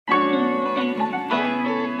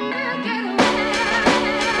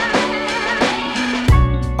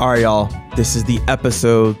All right, y'all. This is the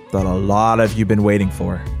episode that a lot of you been waiting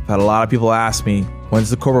for. I've had a lot of people ask me, when's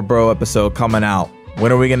the Corporate Bro episode coming out?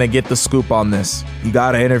 When are we going to get the scoop on this? You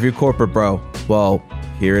got to interview Corporate Bro. Well,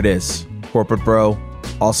 here it is. Corporate Bro,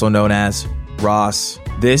 also known as Ross.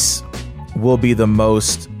 This will be the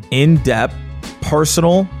most in-depth,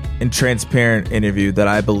 personal, and transparent interview that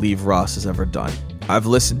I believe Ross has ever done. I've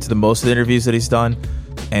listened to the most of the interviews that he's done,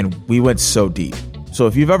 and we went so deep. So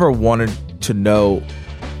if you've ever wanted to know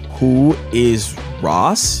who is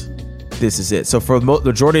Ross, this is it. So for the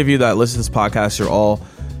majority of you that listen to this podcast, you're all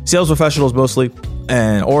sales professionals mostly,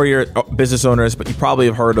 or you're business owners, but you probably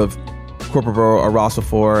have heard of Corporate Bro or Ross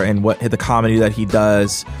before and the comedy that he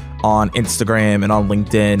does on Instagram and on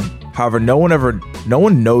LinkedIn. However, no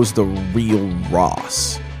one knows the real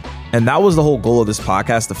Ross. And that was the whole goal of this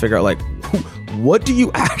podcast, to figure out, like, what do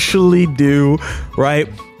you actually do, right?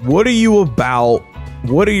 What are you about?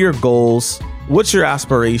 What are your goals? What's your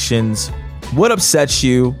aspirations? What upsets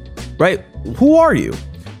you, right? Who are you?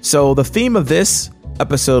 So the theme of this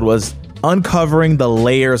episode was uncovering the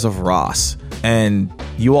layers of Ross. And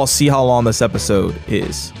you all see how long this episode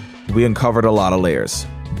is. We uncovered a lot of layers.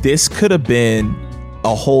 This could have been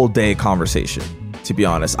a whole day conversation, to be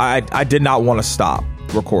honest. I did not want to stop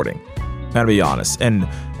recording, I'm gonna be honest. And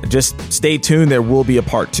just stay tuned, there will be a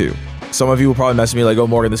part 2. Some of you will probably message me like, oh,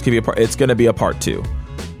 Morgan, this could be a part. It's gonna be a part 2.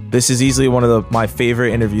 This is easily one of my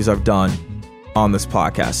favorite interviews I've done on this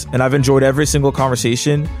podcast. And I've enjoyed every single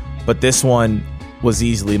conversation, but this one was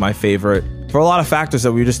easily my favorite for a lot of factors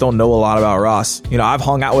that we just don't know a lot about Ross. You know, I've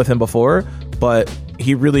hung out with him before, but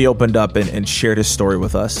he really opened up and shared his story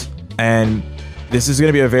with us. And this is going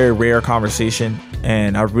to be a very rare conversation,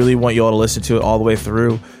 and I really want you all to listen to it all the way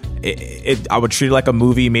through. I would treat it like a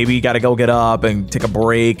movie. Maybe you got to go get up and take a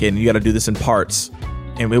break, and you got to do this in parts.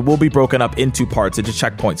 And it will be broken up into parts, into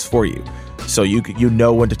checkpoints for you, so you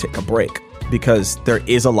know when to take a break, because there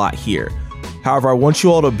is a lot here. However, I want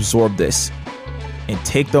you all to absorb this and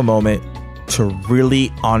take the moment to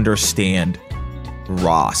really understand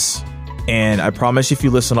Ross. And I promise, if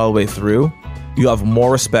you listen all the way through, you have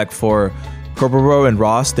more respect for Corporate Bro and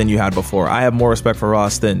Ross than you had before. I have more respect for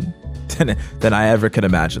Ross than I ever could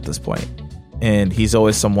imagine at this point. And he's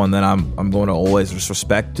always someone that I'm going to always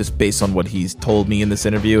respect, just based on what he's told me in this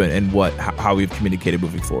interview and how we've communicated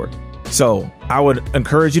moving forward. So I would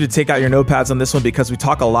encourage you to take out your notepads on this one, because we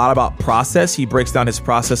talk a lot about process. He breaks down his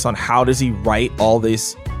process on how does he write all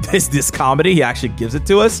this comedy. He actually gives it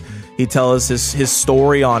to us. He tells us his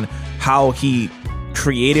story on how he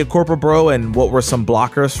created Corporate Bro and what were some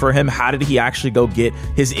blockers for him. How did he actually go get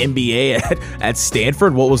his MBA at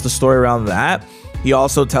Stanford? What was the story around that? He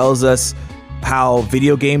also tells us how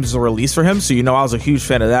video games are released for him. So, I was a huge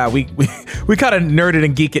fan of that. We kind of nerded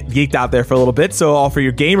and geeked out there for a little bit. So all for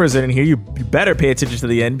your gamers in here, you better pay attention to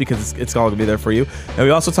the end, because it's all gonna be there for you. And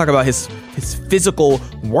we also talk about his physical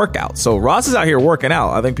workout. So Ross is out here working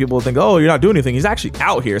out. I think people will think, oh, you're not doing anything. He's actually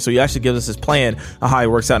out here. So he actually gives us his plan on how he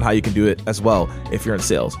works out and how you can do it as well if you're in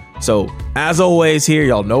sales. So as always here,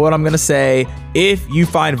 y'all know what I'm going to say. If you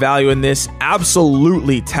find value in this,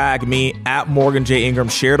 absolutely tag me at Morgan J. Ingram.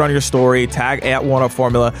 Share it on your story. Tag at One Up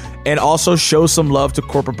Formula. And also show some love to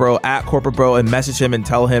Corporate Bro at Corporate Bro, and message him and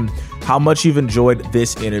tell him how much you've enjoyed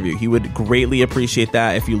this interview. He would greatly appreciate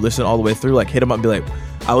that if you listen all the way through. Like, hit him up and be like,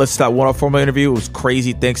 I listened to that One Up Formula interview. It was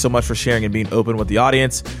crazy. Thanks so much for sharing and being open with the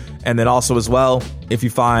audience. And then also as well, if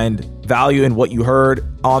you find value in what you heard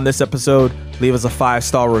on this episode, leave us a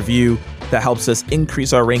 5-star review. That helps us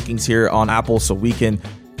increase our rankings here on Apple, so we can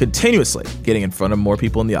continuously getting in front of more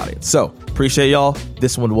people in the audience. So appreciate y'all.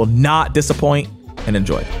 This one will not disappoint, and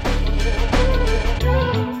enjoy.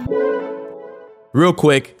 Real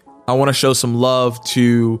quick, I want to show some love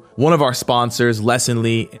to one of our sponsors,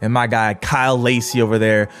 Lessonly, and my guy, Kyle Lacey over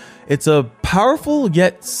there. It's a powerful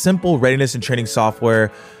yet simple readiness and training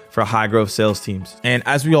software for high growth sales teams. And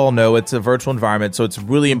as we all know, it's a virtual environment, so it's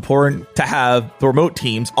really important to have the remote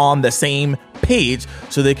teams on the same page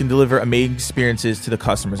so they can deliver amazing experiences to the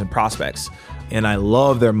customers and prospects. And I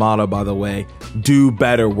love their motto, by the way, do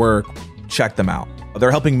better work. Check them out.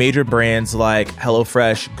 They're helping major brands like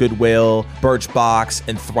HelloFresh, Goodwill, Birchbox,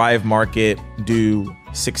 and Thrive Market do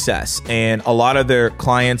success. And a lot of their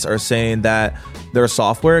clients are saying that their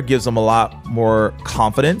software gives them a lot more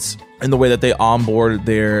confidence in the way that they onboard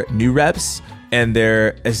their new reps and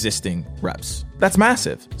their existing reps. That's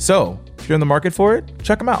massive. So if you're in the market for it,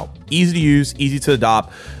 check them out. Easy to use, easy to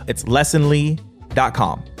adopt. It's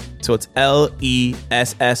lessonly.com. So it's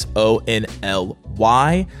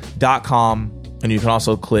LESSONLY.com. And you can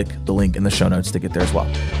also click the link in the show notes to get there as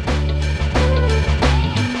well.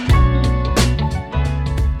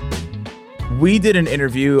 we did an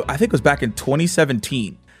interview, I think it was back in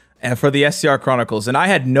 2017, and for the SDR Chronicles, and I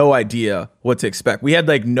had no idea what to expect. We had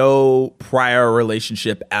like no prior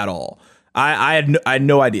relationship at all. I had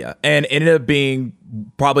no idea, and ended up being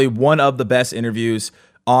probably one of the best interviews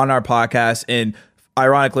on our podcast. And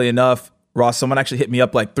ironically enough, Ross, someone actually hit me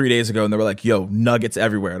up like 3 days ago and they were like, yo, nuggets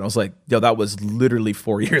everywhere. And I was like, yo, that was literally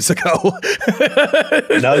 4 years ago.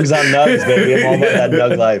 Nugs on nugs, baby. I'm all about that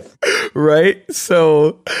nug life. Right.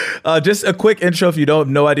 So just a quick intro if you don't have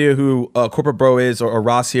no idea who Corporate Bro is or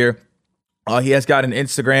Ross here. He has got an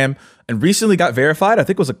Instagram and recently got verified. I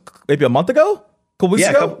think it was maybe a month ago. Couple weeks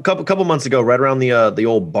ago? Couple months ago, right around the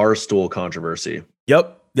old Barstool controversy.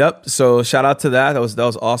 Yep. So shout out to that. That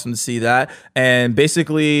was awesome to see that. And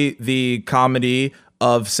basically the comedy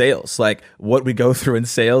of sales, like what we go through in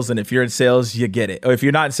sales. And if you're in sales, you get it. Or if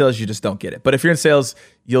you're not in sales, you just don't get it. But if you're in sales,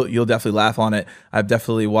 you'll definitely laugh on it. I've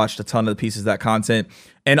definitely watched a ton of the pieces of that content.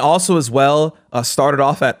 And also as well, started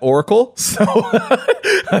off at Oracle. So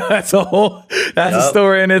that's a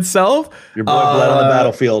story in itself. Your boy bled on the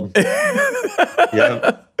battlefield.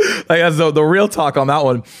 Yeah. Like that's the real talk on that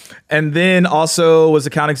one. And then also was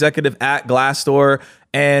account executive at Glassdoor.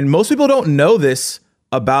 And most people don't know this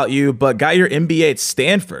about you, but got your MBA at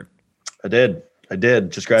Stanford. I did.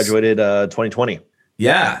 Just graduated 2020.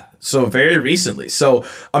 Yeah. So very recently. So,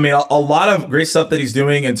 I mean, a lot of great stuff that he's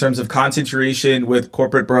doing in terms of content creation with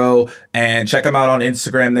Corporate Bro, and check him out on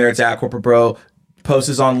Instagram there. It's at Corporate Bro. Posts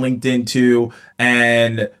is on LinkedIn too.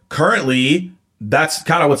 And currently, that's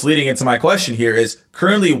kind of what's leading into my question here is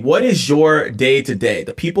currently, what is your day to day?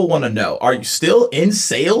 The people want to know, are you still in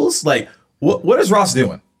sales? Like what is Ross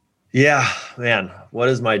doing? Yeah, man. What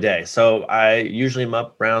is my day? So I usually am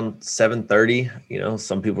up around 7:30. You know,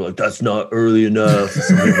 some people are like, that's not early enough.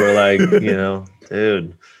 Some people are like,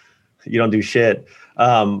 dude, you don't do shit.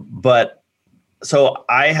 But so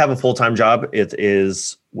I have a full-time job. It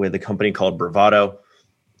is with a company called Bravado,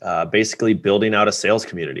 basically building out a sales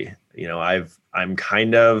community. You know, I'm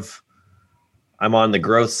on the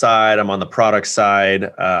growth side. I'm on the product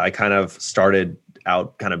side. I kind of started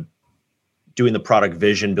out kind of doing the product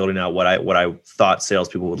vision, building out what I thought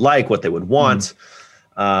salespeople would like, what they would want.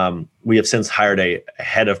 We have since hired a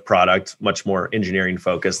head of product, much more engineering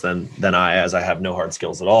focused than I, as I have no hard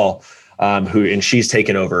skills at all. And she's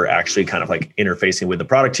taken over actually kind of like interfacing with the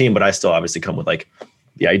product team, but I still obviously come with like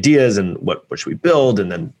the ideas and what should we build,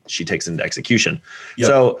 and then she takes into execution. Yep.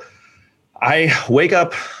 So I wake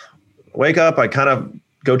up, I kind of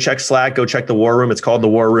go check Slack, go check the War Room. It's called the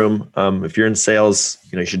War Room. If you're in sales,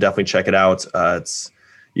 you should definitely check it out.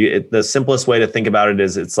 The simplest way to think about it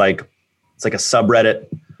is it's like a subreddit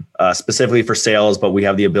specifically for sales, but we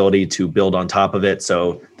have the ability to build on top of it.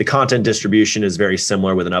 So the content distribution is very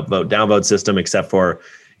similar with an upvote, downvote system, except for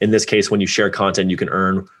in this case, when you share content, you can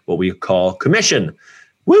earn what we call commission.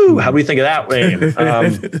 Woo! How do we think of that, Wayne?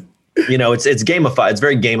 It's gamified. It's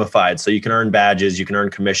very gamified. So you can earn badges, you can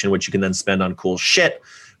earn commission, which you can then spend on cool shit,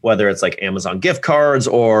 whether it's like Amazon gift cards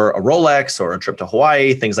or a Rolex or a trip to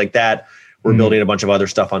Hawaii, things like that. We're building a bunch of other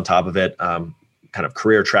stuff on top of it, kind of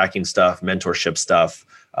career tracking stuff, mentorship stuff,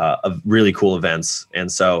 of really cool events.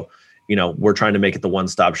 And so, we're trying to make it the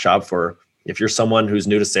one-stop shop for if you're someone who's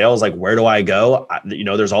new to sales, like where do I go?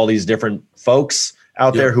 There's all these different folks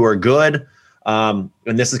out there who are good. And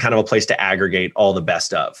this is kind of a place to aggregate all the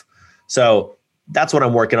best of. So that's what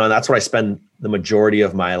I'm working on. That's what I spend the majority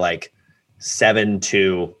of my like 7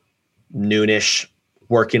 to noonish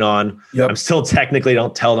working on. Yep. I'm still technically,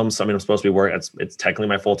 don't tell them. So I'm supposed to be working. It's technically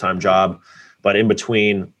my full-time job, but in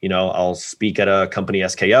between, I'll speak at a company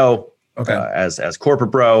SKO as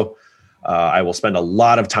Corporate Bro. I will spend a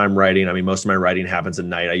lot of time writing. Most of my writing happens at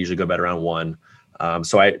night. I usually go to bed around 1.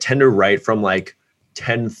 So I tend to write from like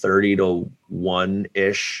 10:30 to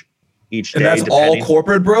 1-ish each day. And that's all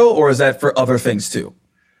Corporate Bro, or is that for other things too?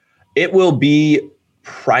 It will be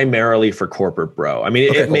primarily for Corporate Bro.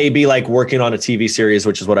 It may be like working on a TV series,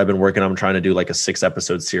 which is what I've been working on. I'm trying to do like a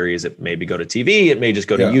 6-episode series. It may go to TV. It may just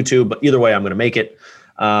go to YouTube, but either way, I'm going to make it.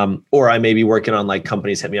 Or I may be working on like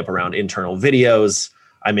companies hit me up around internal videos.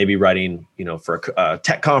 I may be writing, for a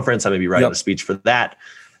tech conference. I may be writing a speech for that.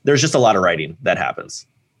 There's just a lot of writing that happens.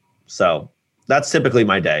 So that's typically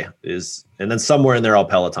my day and then somewhere in there, I'll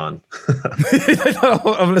Peloton. I'm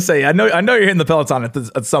going to say, I know you're hitting the Peloton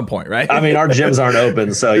at some point, right? Our gyms aren't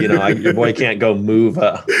open. So, your boy can't go move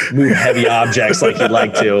heavy objects like he'd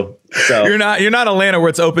like to. So you're not Atlanta where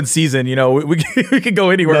it's open season. We can go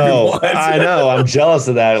anywhere we want. I know. I'm jealous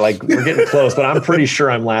of that. Like we're getting close, but I'm pretty sure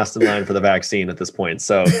I'm last in line for the vaccine at this point.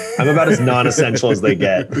 So I'm about as non-essential as they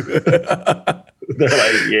get. They're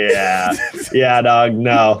like, yeah, dog.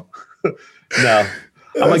 No.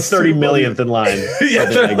 I'm like 30 millionth in line. Yeah,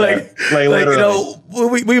 like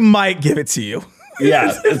literally. We might give it to you.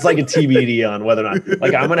 Yeah, it's like a TBD on whether or not,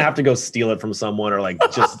 like, I'm gonna have to go steal it from someone, or like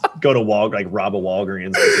just go to rob a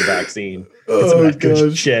Walgreens with the vaccine. It's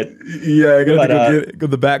good shit. Yeah, I gotta go to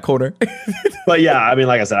the back corner. But yeah, I mean,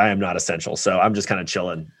 like I said, I am not essential, so I'm just kind of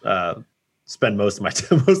chilling. Spend most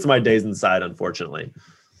of my days inside, unfortunately.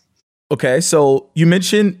 Okay, so you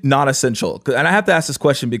mentioned not essential, and I have to ask this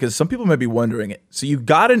question because some people might be wondering it. So you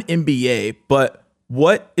got an MBA, but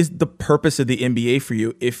what is the purpose of the MBA for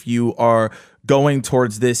you if you are going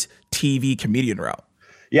towards this TV comedian route?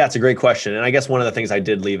 Yeah, it's a great question. And I guess one of the things I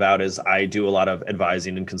did leave out is I do a lot of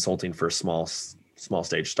advising and consulting for small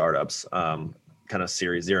stage startups, kind of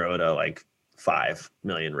series 0 to like 5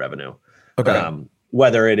 million revenue. Okay.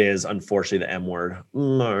 Whether it is, unfortunately, the M word,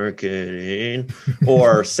 marketing,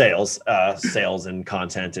 or sales and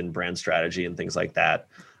content and brand strategy and things like that.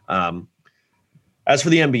 As for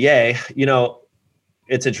the MBA,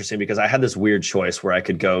 it's interesting because I had this weird choice where I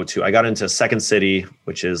got into Second City,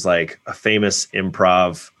 which is like a famous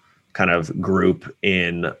improv kind of group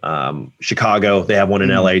in Chicago. They have one in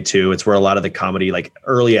LA too. It's where a lot of the comedy, like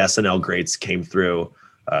early SNL greats came through,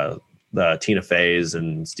 the Tina Feys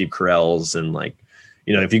and Steve Carell's. And like,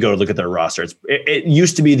 if you go to look at their roster, it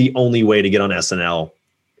used to be the only way to get on SNL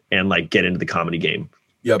and like get into the comedy game,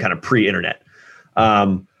 kind of pre-internet.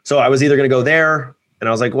 So I was either going to go there, and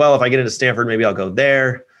I was like, well, if I get into Stanford, maybe I'll go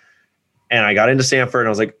there. And I got into Stanford and I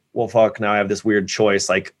was like, well, fuck, now I have this weird choice.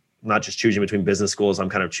 Like, I'm not just choosing between business schools. I'm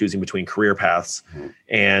kind of choosing between career paths.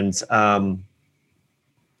 And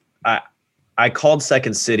I called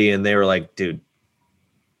Second City and they were like, dude,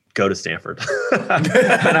 go to Stanford.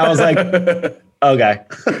 And I was like, okay.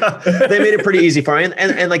 They made it pretty easy for me.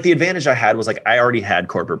 And like the advantage I had was like, I already had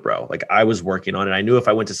Corporate Bro. Like I was working on it. I knew if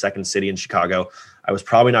I went to Second City in Chicago, I was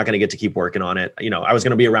probably not going to get to keep working on it. I was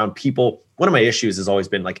going to be around people. One of my issues has always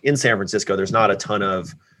been like in San Francisco, there's not a ton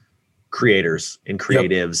of creators and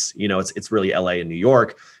creatives. It's really LA and New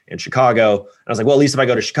York and Chicago. And I was like, well, at least if I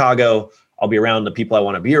go to Chicago, I'll be around the people I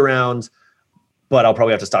want to be around, but I'll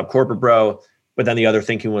probably have to stop Corporate Bro. But then the other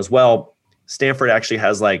thinking was, well, Stanford actually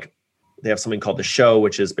has they have something called The Show,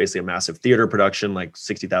 which is basically a massive theater production, like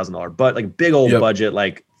 $60,000, but like big old budget,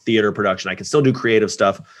 like theater production. I can still do creative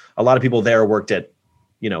stuff. A lot of people there worked at,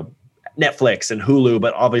 Netflix and Hulu,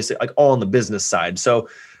 but obviously like all on the business side. So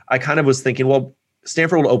I kind of was thinking, well,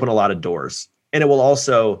 Stanford will open a lot of doors and it will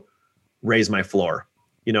also raise my floor,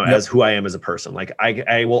 as who I am as a person. Like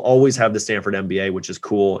I will always have the Stanford MBA, which is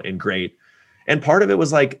cool and great. And part of it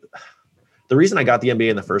was like, the reason I got the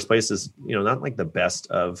MBA in the first place is, not like the best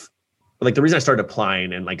of, like the reason I started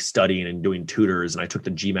applying and like studying and doing tutors, and I took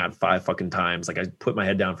the GMAT 5 fucking times. Like I put my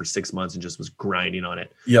head down for 6 months and just was grinding on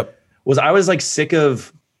it. I was like sick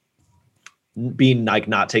of being like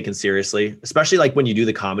not taken seriously, especially like when you do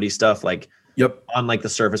the comedy stuff, like on like the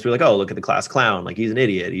surface, we're like, oh, look at the class clown. Like he's an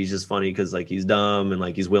idiot. He's just funny because like he's dumb and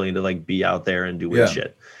like he's willing to like be out there and do weird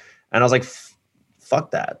shit. And I was like,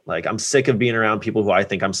 fuck that. Like I'm sick of being around people who I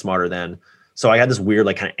think I'm smarter than. So I had this weird,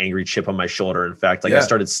 like kind of angry chip on my shoulder. In fact, like I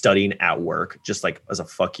started studying at work, just like as a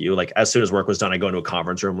fuck you. Like as soon as work was done, I go into a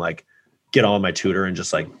conference room, like get on my tutor and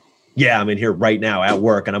just like, yeah, I'm in here right now at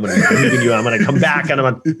work and I'm going to be leaving you and I'm going to come back and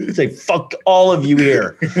I'm going to say, fuck all of you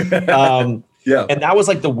here. And that was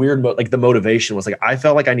like the weird, the motivation was like, I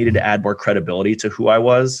felt like I needed to add more credibility to who I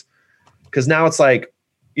was. Cause now it's like,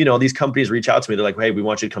 these companies reach out to me. They're like, hey, we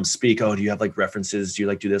want you to come speak. Oh, do you have like references? Do you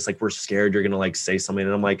like do this? Like, we're scared you're going to like say something.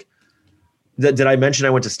 And I'm like, did I mention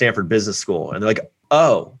I went to Stanford Business School? And they're like,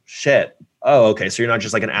 oh shit. Oh, okay. So you're not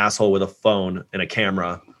just like an asshole with a phone and a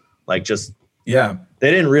camera. Like just, they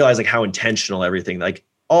didn't realize like how intentional everything, like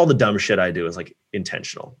all the dumb shit I do is like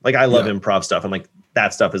intentional. Like I love improv stuff. And like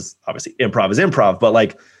that stuff is obviously improv, but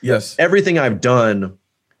like, everything I've done,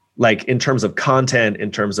 like in terms of content,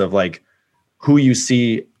 in terms of like who you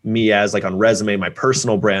see me as like on resume, my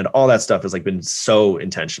personal brand, all that stuff has like been so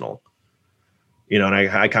intentional, and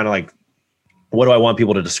I kind of like, what do I want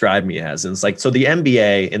people to describe me as? And it's like, so the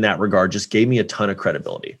MBA in that regard just gave me a ton of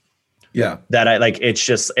credibility. That I like,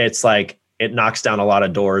 it's like, it knocks down a lot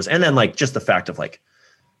of doors. And then like, just the fact of like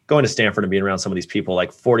going to Stanford and being around some of these people,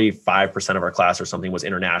 like 45% of our class or something was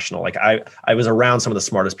international. Like I was around some of the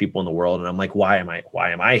smartest people in the world. And I'm like, why am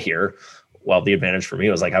I here? Well, the advantage for me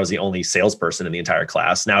was like, I was the only salesperson in the entire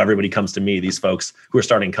class. Now everybody comes to me, these folks who are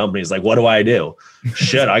starting companies, like, what do I do?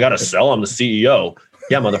 Shit, I got to sell. I'm the CEO.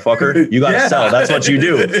 Yeah, motherfucker, you got to sell. That's what you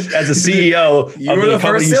do as a CEO of the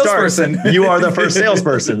company you start. You are the first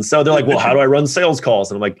salesperson. So they're like, well, how do I run sales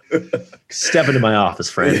calls? And I'm like, step into my office,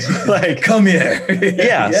 friend. Like, come here.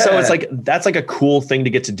 Yeah. So it's like, that's like a cool thing to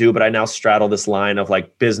get to do. But I now straddle this line of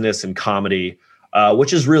like business and comedy,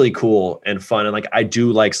 which is really cool and fun. And like, I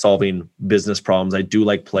do like solving business problems. I do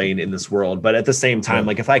like playing in this world. But at the same time,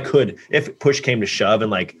 like if push came to shove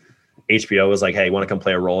and like, HBO was like, hey, you want to come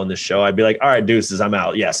play a role in this show? I'd be like, all right, deuces, I'm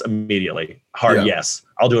out. Yes, immediately. Hard yes.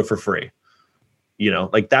 I'll do it for free. You know,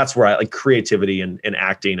 like that's where I like creativity and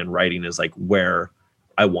acting and writing is like where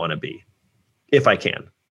I want to be, if I can.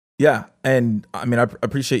 Yeah. And I mean, I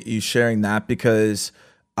appreciate you sharing that because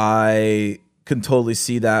I can totally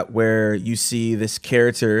see that where you see this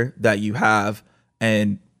character that you have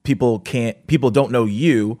and people don't know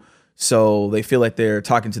you. So they feel like they're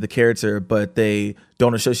talking to the character, but they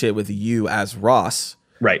don't associate with you as Ross.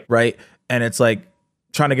 Right. Right. And it's like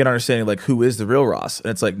trying to get understanding like who is the real Ross. And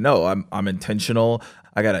it's like, no, I'm intentional.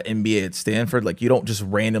 I got an MBA at Stanford. Like you don't just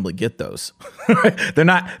randomly get those. They're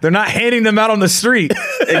not handing them out on the street.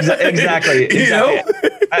 Exactly. You know?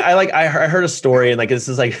 I heard a story and like, this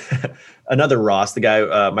is like another Ross, the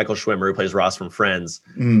guy, Michael Schwimmer, who plays Ross from Friends.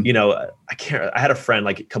 You know, I had a friend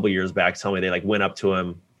like a couple of years back tell me they like went up to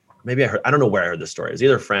him. Maybe I don't know where I heard this story. It was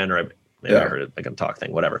either a friend or I heard it like on talk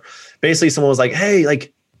thing, whatever. Basically someone was like, hey,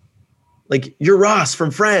 like you're Ross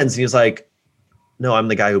from Friends. And he was like, no, I'm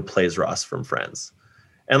the guy who plays Ross from Friends.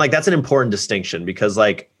 And like, that's an important distinction because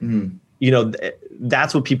like, you know,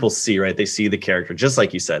 that's what people see, right? They see the character, just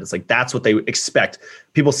like you said. It's like, that's what they expect.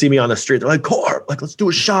 People see me on the street. They're like, Corp, like, let's do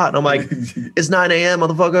a shot. And I'm like, it's 9 a.m.,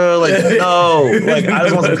 motherfucker. Like, no, like, I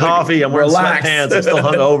just want some coffee. I'm wearing sweatpants. I'm still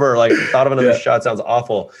hungover. Like, thought of another shot sounds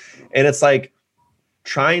awful. And it's like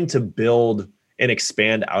trying to build and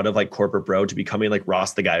expand out of like corporate bro to becoming like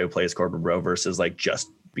Ross, the guy who plays corporate bro versus like just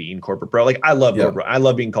being corporate bro. Like I love corporate. I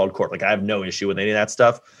love being called corp. Like I have no issue with any of that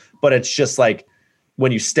stuff, but it's just like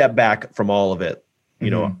when you step back from all of it, you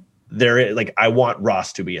know, there is like, I want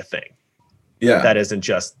Ross to be a thing. Yeah. That isn't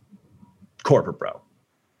just corporate bro,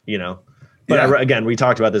 you know? But again, we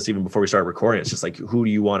talked about this even before we started recording. It's just like, who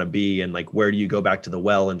do you want to be? And like, where do you go back to the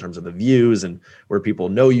well in terms of the views and where people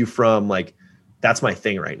know you from? Like, that's my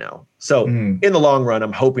thing right now. So in the long run,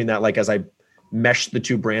 I'm hoping that like, as I mesh the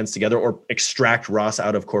two brands together or extract Ross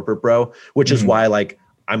out of corporate bro, which is why like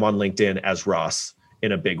I'm on LinkedIn as Ross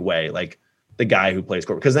in a big way, like the guy who plays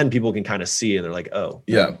corporate, because then people can kind of see and they're like, oh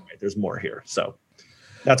yeah, there's more here. So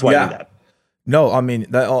that's why I do that. No, I mean,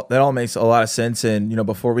 that all makes a lot of sense. And, you know,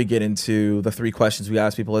 before we get into the 3 questions we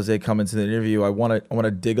ask people as they come into the interview, I want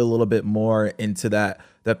to dig a little bit more into that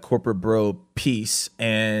corporate bro piece.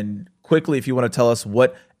 And quickly, if you want to tell us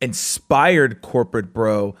what inspired corporate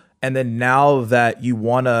bro, and then now that you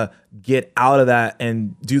want to get out of that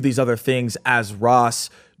and do these other things as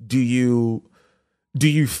Ross, do you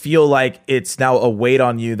feel like it's now a weight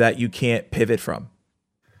on you that you can't pivot from?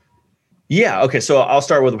 Yeah. Okay. So I'll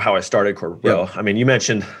start with how I started corporate bro. I mean, you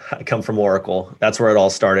mentioned I come from Oracle. That's where it all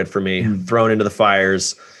started for me. Thrown into the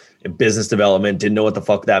fires in business development. Didn't know what the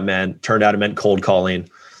fuck that meant. Turned out it meant cold calling.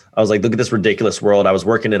 I was like, look at this ridiculous world. I was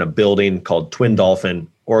working in a building called Twin Dolphin,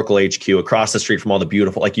 Oracle HQ, across the street from all the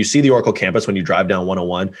beautiful, like you see the Oracle campus when you drive down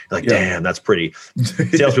 101. You're like, damn, that's pretty.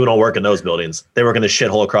 Salespeople don't work in those buildings. They work in the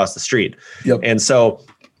shithole across the street. And so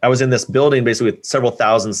I was in this building basically with several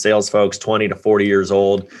thousand sales folks, 20 to 40 years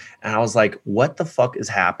old. And I was like, what the fuck is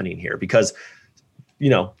happening here? Because, you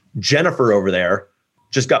know, Jennifer over there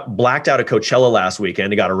just got blacked out at Coachella last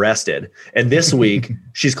weekend and got arrested. And this week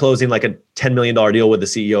she's closing like a $10 million deal with the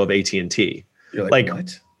CEO of AT&T. You're like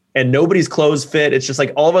what? And nobody's clothes fit. It's just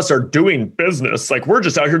like all of us are doing business. Like we're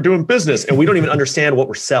just out here doing business and we don't even understand what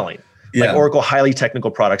we're selling. Like Oracle, highly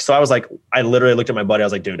technical products. So I was like, I literally looked at my buddy. I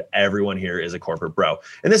was like, dude, everyone here is a corporate bro.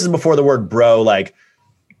 And this is before the word bro, like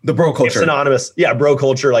the bro culture, synonymous. Yeah. Bro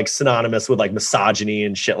culture, like synonymous with like misogyny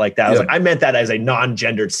and shit like that. I was like, I meant that as a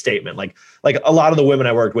non-gendered statement. Like a lot of the women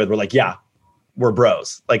I worked with were like, yeah, we're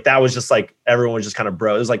bros. Like that was just like, everyone was just kind of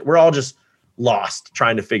bros. It was like, we're all just lost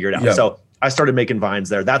trying to figure it out. So I started making Vines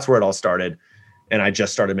there. That's where it all started. And I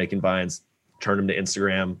just started making Vines, turned them to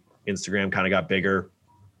Instagram. Instagram kind of got bigger.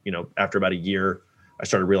 You know, after about a year, I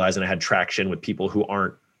started realizing I had traction with people who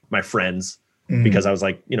aren't my friends because I was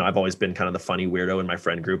like, you know, I've always been kind of the funny weirdo in my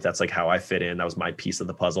friend group. That's like how I fit in. That was my piece of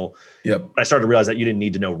the puzzle. I started to realize that you didn't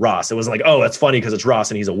need to know Ross. It wasn't like, oh, that's funny because it's Ross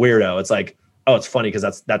and he's a weirdo. It's like, oh, it's funny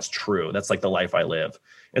because that's true. That's like the life I live.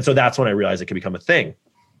 And so that's when I realized it could become a thing.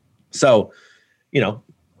 So, you know,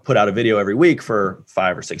 put out a video every week for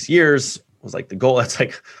 5 or 6 years was like the goal. That's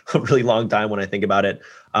like a really long time when I think about it.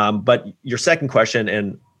 But your second question,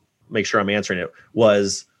 and make sure I'm answering it,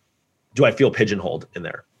 was, do I feel pigeonholed in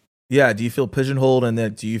there? Yeah. Do you feel pigeonholed? And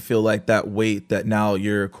then do you feel like that weight that now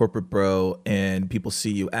you're a corporate bro and people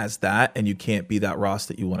see you as that and you can't be that Ross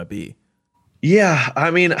that you want to be? Yeah.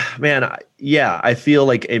 I mean, man, I feel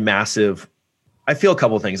like I feel a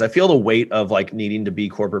couple of things. I feel the weight of like needing to be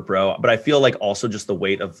corporate bro, but I feel like also just the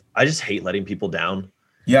weight of, I just hate letting people down.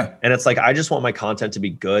 Yeah. And it's like, I just want my content to be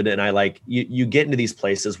good. And I like, you get into these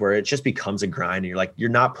places where it just becomes a grind and you're like, you're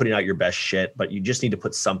not putting out your best shit, but you just need to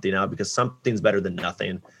put something out because something's better than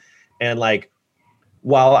nothing. And like,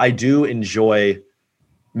 while I do enjoy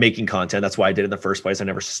making content, that's why I did it in the first place. I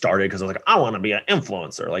never started because I was like, I want to be an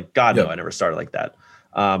influencer. Like, God, no, I never started like that.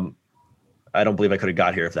 I don't believe I could have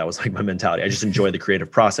got here if that was like my mentality. I just enjoy the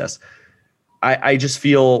creative process. I just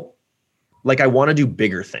feel like I want to do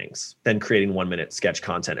bigger things than creating 1 minute sketch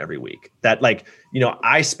content every week. That like,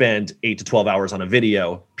 I spend 8 to 12 hours on a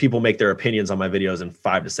video. People make their opinions on my videos in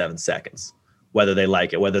 5 to 7 seconds, whether they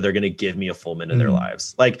like it, whether they're going to give me a full minute of their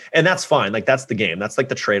lives. Like, and that's fine. Like, that's the game. That's like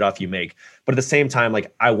the trade-off you make. But at the same time,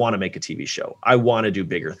 like, I want to make a TV show. I want to do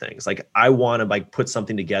bigger things. Like, I want to like put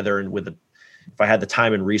something together and if I had the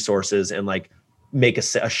time and resources and like make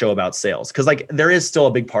a show about sales. Cause like, there is still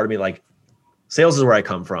a big part of me, like sales is where I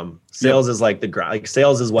come from. Sales is like the grind. Like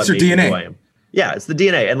sales is what makes me who I am. Yeah. It's the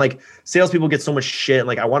DNA. And like salespeople get so much shit. And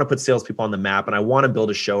like, I want to put salespeople on the map and I want to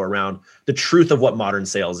build a show around the truth of what modern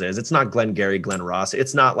sales is. It's not Glenn Gary, Glenn Ross.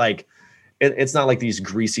 It's not like these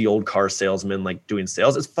greasy old car salesmen like doing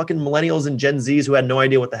sales. It's fucking millennials and Gen Zs who had no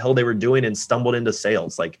idea what the hell they were doing and stumbled into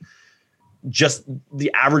sales. Like, just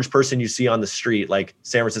the average person you see on the street, like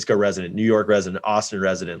San Francisco resident, New York resident, Austin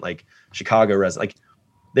resident, like Chicago resident, like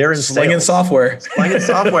they're in slinging software.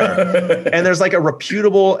 And there's like a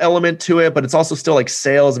reputable element to it, but it's also still like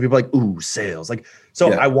sales and people are like, ooh, sales. Like,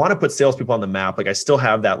 so I want to put salespeople on the map. Like I still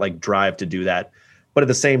have that like drive to do that. But at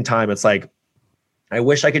the same time, it's like, I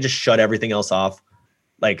wish I could just shut everything else off.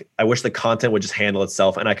 Like I wish the content would just handle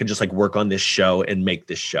itself and I could just like work on this show and make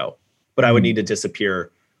this show, but I would need to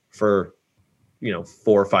disappear for 4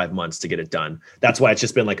 or 5 months to get it done. That's why it's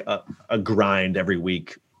just been like a grind every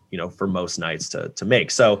week, for most nights to make.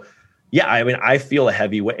 So yeah, I mean, I feel a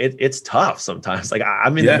heavy weight. It's tough sometimes. Like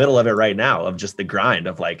I'm in the middle of it right now of just the grind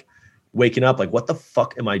of like waking up, like, what the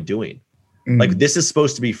fuck am I doing? Like, this is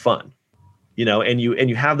supposed to be fun, and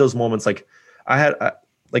you have those moments. Like I had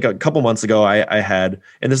like a couple months ago, I had,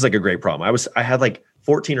 and this is like a great problem. I had like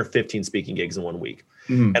 14 or 15 speaking gigs in 1 week.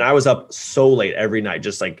 And I was up so late every night,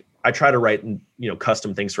 just like, I try to write,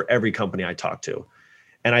 custom things for every company I talk to.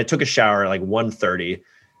 And I took a shower at like 1:30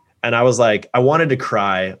 and I was like, I wanted to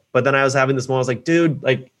cry, but then I was having this moment. I was like, dude,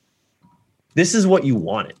 like, this is what you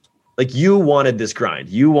wanted. Like you wanted this grind.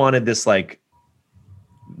 You wanted this, like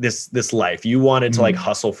this life. You wanted to like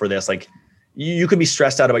hustle for this. Like you could be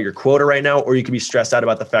stressed out about your quota right now, or you could be stressed out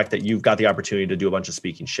about the fact that you've got the opportunity to do a bunch of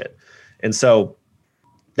speaking shit. And so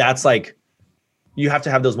that's like, you have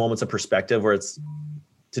to have those moments of perspective where it's,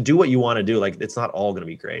 to do what you want to do, like it's not all going to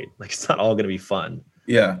be great. Like it's not all going to be fun.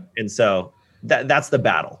 Yeah. And so that's the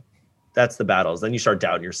battle. That's the battles. Then you start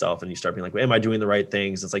doubting yourself and you start being like, am I doing the right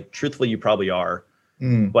things? It's like, truthfully, you probably are,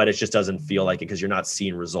 but it just doesn't feel like it because you're not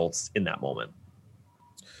seeing results in that moment.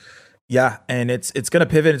 Yeah. And it's going to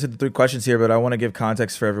pivot into the 3 questions here, but I want to give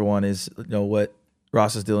context for everyone is, what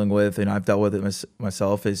Ross is dealing with, and I've dealt with it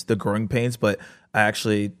myself, is the growing pains. But I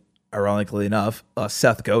actually, ironically enough,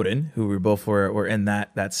 Seth Godin, who we both were in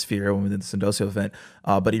that sphere when we did the Sindosio event,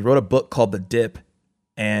 but he wrote a book called The Dip.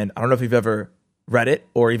 And I don't know if you've ever read it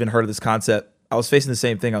or even heard of this concept. I was facing the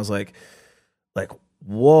same thing. I was like,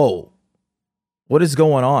 whoa, what is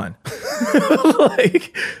going on?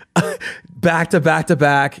 Like back to back to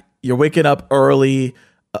back, you're waking up early,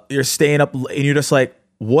 you're staying up, and you're just like,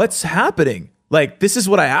 what's happening? Like, this is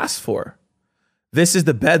what I asked for. This is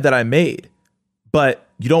the bed that I made. But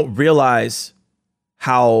you don't realize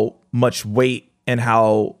how much weight and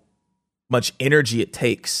how much energy it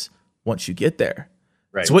takes once you get there.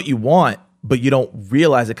 Right. It's what you want, but you don't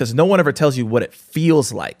realize it because no one ever tells you what it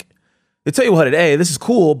feels like. They tell you hey, this is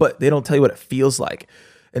cool, but they don't tell you what it feels like.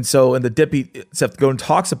 And so in the Dip, Seth Godin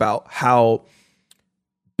talks about how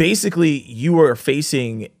basically you are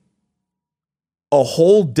facing a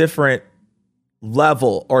whole different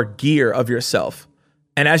level or gear of yourself.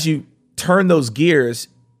 And as you turn those gears,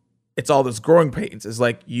 it's all this growing pains. It's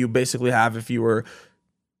like you basically have if you were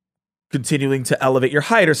continuing to elevate your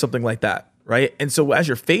height or something like that, right? And so as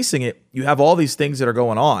you're facing it, you have all these things that are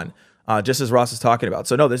going on. just as Ross is talking about.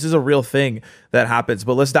 So no, this is a real thing that happens.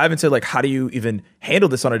 But let's dive into like, how do you even handle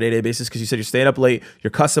this on a day-to-day basis? Because you said you're staying up late,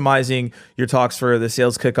 you're customizing your talks for the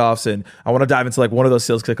sales kickoffs, and I want to dive into like one of those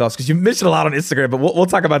sales kickoffs because you mentioned a lot on Instagram, but we'll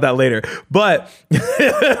talk about that later. But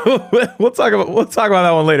we'll talk about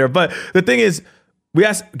that one later. But the thing is, we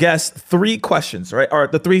ask guests 3 questions, right? Or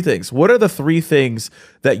the 3 things. What are the 3 things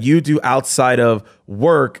that you do outside of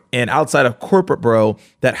work and outside of corporate bro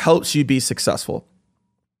that helps you be successful?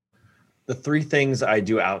 The 3 things I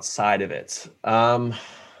do outside of it.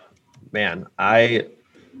 Man, I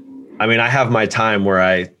have my time where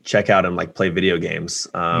I check out and like play video games.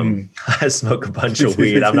 I smoke a bunch of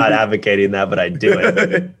weed. I'm not advocating that, but I do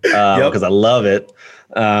it because I love it.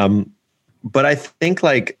 But I think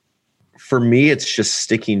like, for me, it's just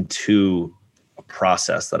sticking to a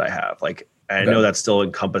process that I have. Like, I know that still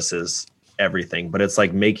encompasses everything, but it's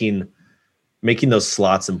like making those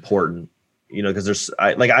slots important, you know, because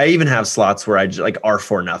I even have slots where I just like are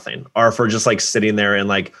for nothing, are for just like sitting there and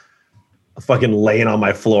like fucking laying on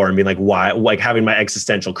my floor and being like, why, like having my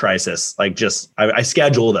existential crisis. Like just, I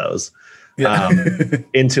schedule those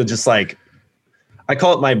into just like, I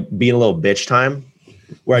call it my being a little bitch time,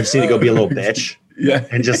 where I just need to go be a little bitch. Yeah.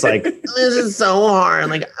 And just like, this is so hard.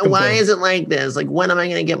 Like, why is it like this? Like, when am I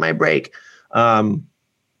going to get my break?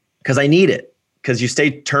 Cause I need it. Cause you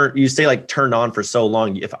stay like turned on for so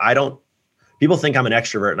long. If I don't, people think I'm an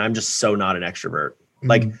extrovert and I'm just so not an extrovert. Mm-hmm.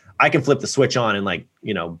 Like I can flip the switch on and like,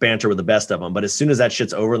 you know, banter with the best of them. But as soon as that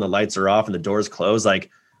shit's over and the lights are off and the doors close,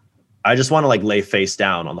 like, I just want to like lay face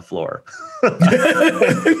down on the floor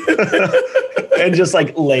and just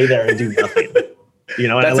like lay there and do nothing. You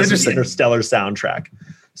know, and I listen to the Interstellar soundtrack.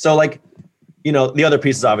 So like, you know, the other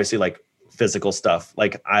piece is obviously like physical stuff.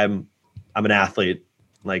 Like I'm an athlete,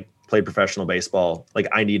 like played professional baseball. Like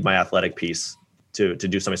I need my athletic piece to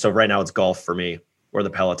do something. So right now it's golf for me, or the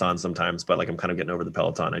Peloton sometimes, but like I'm kind of getting over the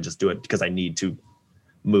Peloton. I just do it because I need to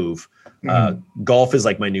move. Golf is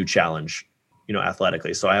like my new challenge, you know,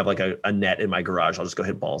 athletically. So I have like a net in my garage. I'll just go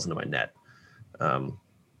hit balls into my net.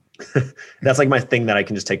 That's like my thing that I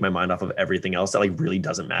can just take my mind off of everything else that like really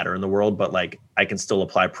doesn't matter in the world, but like I can still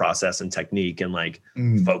apply process and technique and like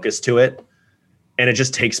focus to it. And it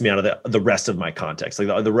just takes me out of the rest of my context.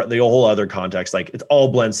 Like the whole other context, like it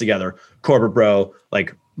all blends together. Corporate bro,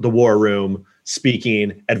 like the war room,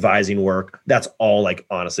 speaking, advising work. That's all like,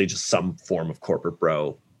 honestly, just some form of corporate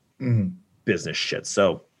bro business shit.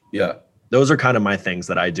 So yeah, those are kind of my things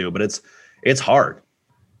that I do, but it's hard.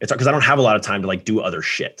 It's because I don't have a lot of time to like do other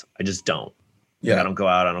shit. I just don't. Yeah. Like, I don't go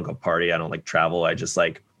out. I don't go party. I don't like travel. I just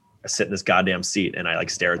like, I sit in this goddamn seat and I like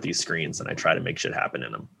stare at these screens and I try to make shit happen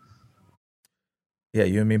in them. Yeah,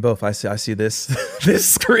 you and me both. I see this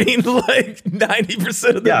screen like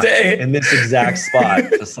 90% of the day. In this exact spot.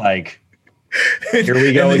 Just like, here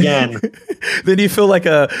we go again. Then you feel like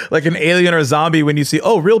an alien or a zombie when you see,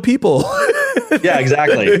 oh, real people. Yeah,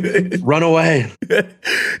 exactly. Run away.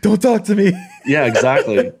 Don't talk to me. Yeah,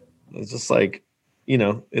 exactly. It's just like, you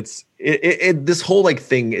know, this whole like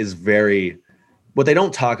thing is very, what they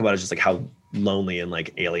don't talk about is just like how lonely and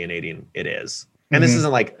like alienating it is. And this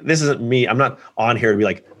isn't me. I'm not on here to be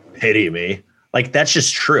like, pity me. Like, that's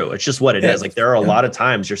just true. It's just what it is. Like, there are a lot of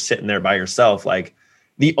times you're sitting there by yourself. Like,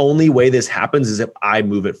 the only way this happens is if I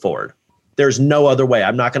move it forward. There's no other way.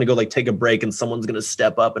 I'm not going to go like take a break and someone's going to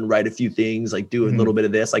step up and write a few things, like do a little bit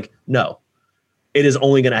of this. Like, no, it is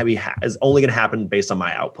only going to happen based on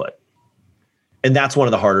my output. And that's one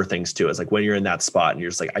of the harder things too, is like when you're in that spot and you're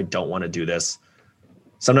just like, I don't want to do this.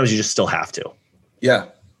 Sometimes you just still have to. Yeah.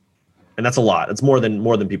 And that's a lot. It's more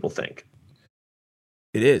than people think.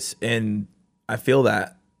 It is. And I feel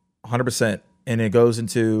that 100%. And it goes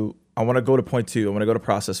into, I want to go to point 2. I want to go to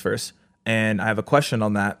process first. And I have a question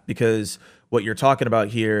on that, because what you're talking about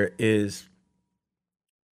here is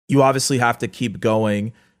you obviously have to keep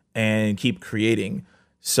going and keep creating.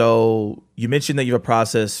 So you mentioned that you have a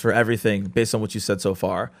process for everything based on what you said so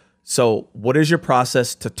far. So what is your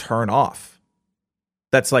process to turn off?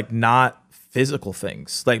 That's like not physical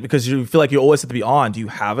things, like, because you feel like you always have to be on. Do you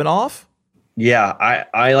have an off? Yeah,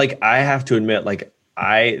 I have to admit, like,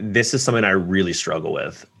 this is something I really struggle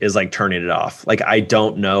with, is like turning it off. Like, I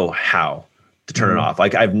don't know how to turn it off.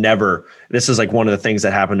 Like, this is like one of the things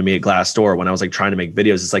that happened to me at Glassdoor when I was like trying to make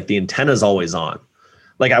videos. It's like the antenna's always on.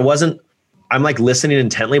 Like, I'm like listening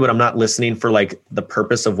intently, but I'm not listening for like the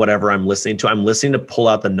purpose of whatever I'm listening to. I'm listening to pull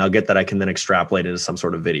out the nugget that I can then extrapolate into some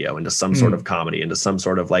sort of video, into some sort of comedy, into some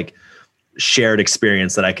sort of like shared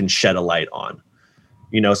experience that I can shed a light on,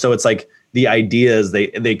 you know? So it's like, the ideas,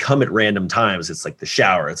 they come at random times. It's like the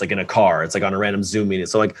shower, it's like in a car, it's like on a random Zoom meeting.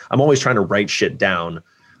 So like, I'm always trying to write shit down.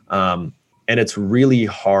 And it's really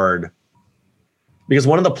hard Because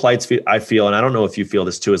one of the plights I feel, and I don't know if you feel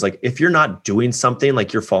this too, is like, if you're not doing something,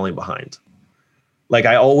 like you're falling behind. Like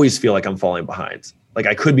I always feel like I'm falling behind. Like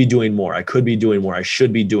I could be doing more. I could be doing more. I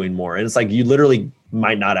should be doing more. And it's like, you literally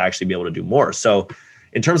might not actually be able to do more. So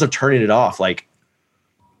in terms of turning it off, like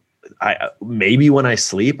maybe when I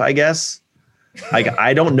sleep, I guess, like,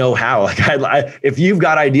 I don't know how, like if you've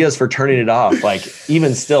got ideas for turning it off, like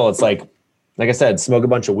even still, it's like I said, smoke a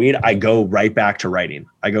bunch of weed. I go right back to writing.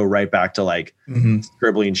 I go right back to like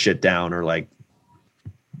scribbling shit down or like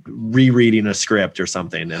rereading a script or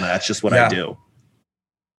something. And that's just what I do.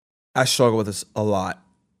 I struggle with this a lot.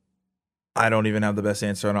 I don't even have the best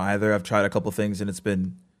answer on either. I've tried a couple things and it's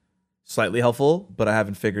been slightly helpful, but I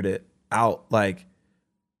haven't figured it out. Like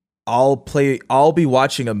I'll be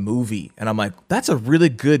watching a movie and I'm like, that's a really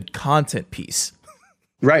good content piece.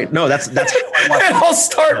 Right. No, that's and I'll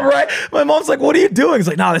start right. My mom's like, what are you doing? It's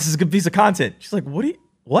like, no, this is a good piece of content. She's like,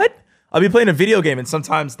 what? I'll be playing a video game and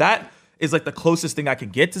sometimes that is like the closest thing I can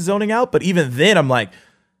get to zoning out. But even then I'm like,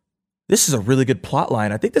 this is a really good plot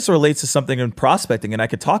line. I think this relates to something in prospecting and I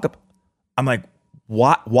could talk about. I'm like,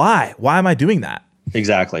 why am I doing that?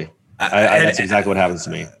 Exactly. That's exactly what happens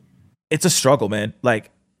to me. It's a struggle, man.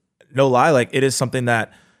 Like, no lie. Like it is something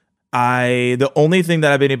that the only thing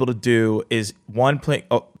that I've been able to do is one,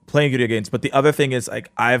 playing video games. But the other thing is like,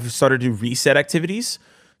 I've started to reset activities.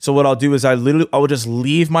 So what I'll do is I will just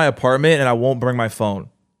leave my apartment and I won't bring my phone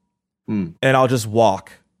and I'll just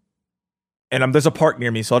walk. And there's a park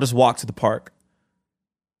near me. So I'll just walk to the park.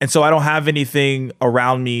 And so I don't have anything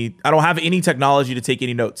around me. I don't have any technology to take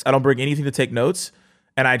any notes. I don't bring anything to take notes.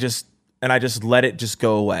 And I just let it just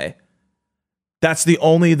go away. That's the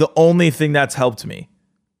only thing that's helped me.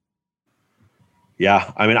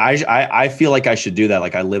 Yeah. I mean, I feel like I should do that.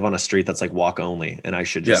 Like I live on a street that's like walk only and I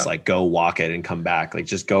should just like go walk it and come back. Like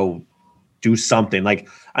just go do something. Like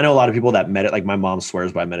I know a lot of people that like my mom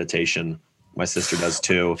swears by meditation. My sister does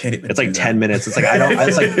too. It's like 10 minutes. It's like,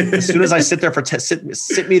 it's like as soon as I sit there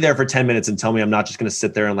sit me there for 10 minutes and tell me I'm not just going to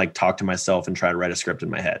sit there and like talk to myself and try to write a script in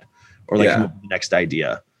my head or like come up with the next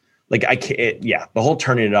idea. Like I can't, the whole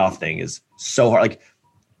turning it off thing is so hard. Like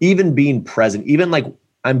even being present, even like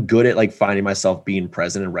I'm good at like finding myself being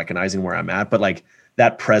present and recognizing where I'm at. But like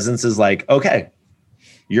that presence is like, okay,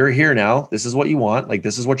 you're here now. This is what you want. Like,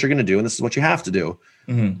 this is what you're going to do. And this is what you have to do.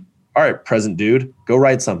 Mm-hmm. All right, present dude, go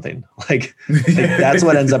write something. Like that's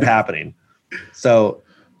what ends up happening. So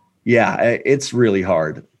yeah, it's really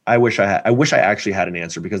hard. I wish I actually had an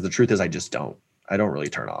answer because the truth is I don't really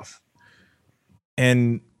turn off.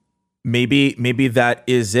 And maybe that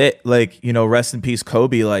is it. Like, you know, rest in peace,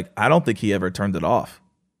 Kobe. Like, I don't think he ever turned it off.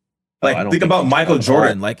 Like, think about Michael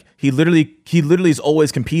Jordan. Like, he literally is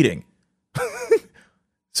always competing.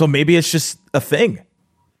 So maybe it's just a thing.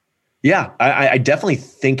 Yeah, I definitely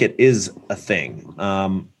think it is a thing.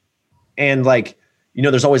 And like, you know,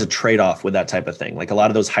 there's always a trade-off with that type of thing. Like a lot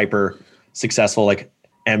of those hyper successful, like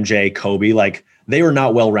MJ, Kobe, like they were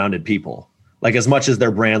not well-rounded people. Like as much as their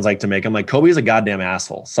brands like to make them, like Kobe is a goddamn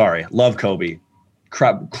asshole. Sorry, love Kobe.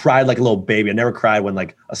 Cried like a little baby. I never cried when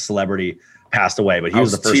like a celebrity passed away, but he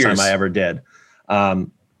was the first time I ever did.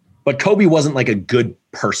 But Kobe wasn't like a good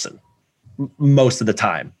person most of the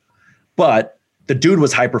time. But the dude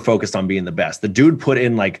was hyper focused on being the best. The dude put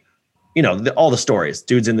in like, you know, all the stories.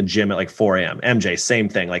 Dude's in the gym at like 4 a.m. MJ, same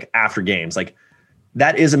thing, like after games. Like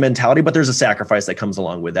that is a mentality, but there's a sacrifice that comes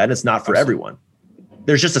along with that. And it's not for everyone.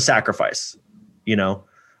 There's just a sacrifice, you know?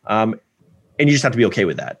 And you just have to be okay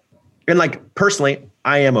with that. And like, personally,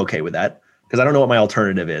 I am okay with that because I don't know what my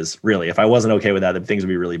alternative is really. If I wasn't okay with that, then things would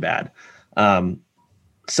be really bad.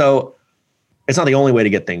 So it's not the only way to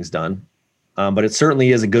get things done. But it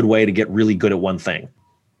certainly is a good way to get really good at one thing.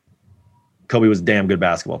 Kobe was a damn good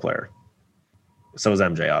basketball player. So was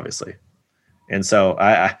MJ, obviously. And so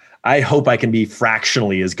I hope I can be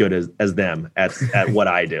fractionally as good as them at what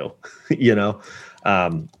I do, you know?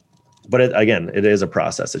 But it is a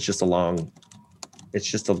process. It's just a lot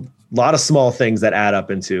of small things that add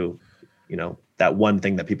up into, you know, that one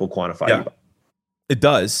thing that people quantify. Yeah. It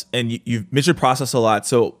does. And you've mentioned process a lot.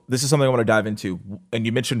 So this is something I want to dive into. And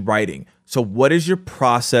you mentioned writing. So what is your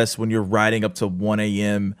process when you're writing up to 1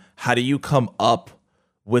 a.m.? How do you come up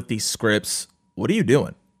with these scripts? What are you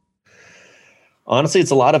doing? Honestly,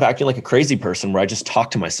 it's a lot of acting like a crazy person where I just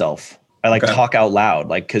talk to myself. I talk out loud,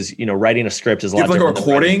 like, because, you know, writing a script is a lot different. Do you have like a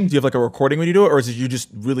recording? Do you have like a recording when you do it? Or is it you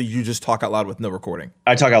just talk out loud with no recording?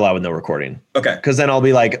 I talk out loud with no recording. Okay. Because then I'll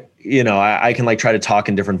be like, you know, I can like try to talk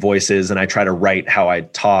in different voices and I try to write how I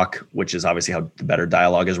talk, which is obviously how the better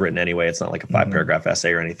dialogue is written anyway. It's not like a 5-paragraph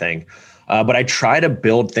essay or anything. But I try to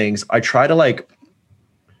build things. I try to like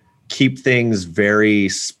keep things very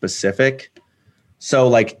specific. So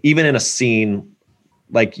like even in a scene,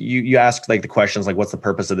 like you ask like the questions, like what's the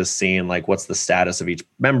purpose of this scene? Like what's the status of each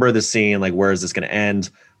member of the scene? Like where is this going to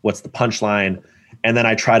end? What's the punchline? And then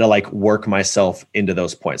I try to like work myself into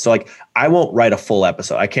those points. So like I won't write a full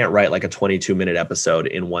episode. I can't write like a 22-minute episode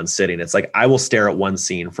in one sitting. It's like I will stare at one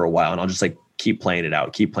scene for a while and I'll just like keep playing it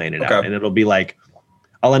out. And it'll be like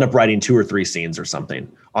I'll end up writing 2 or 3 scenes or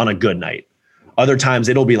something on a good night. Other times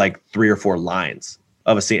it'll be like 3 or 4 lines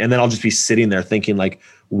of a scene. And then I'll just be sitting there thinking like,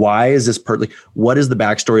 why is this like, what is the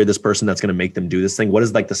backstory of this person that's going to make them do this thing? What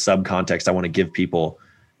is like the subcontext I want to give people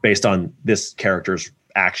based on this character's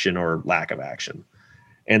action or lack of action?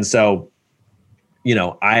 And so, you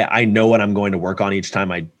know, I know what I'm going to work on each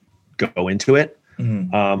time I go into it.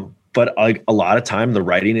 But like a lot of time the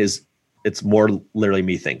writing it's more literally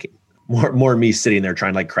me thinking, more me sitting there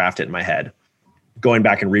trying to like craft it in my head, going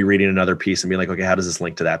back and rereading another piece and being like, okay, how does this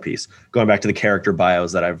link to that piece? Going back to the character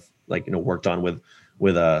bios that I've like, you know, worked on with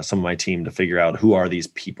some of my team to figure out who are these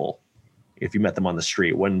people. If you met them on the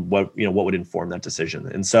street, what would inform that decision?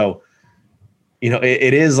 And so, you know,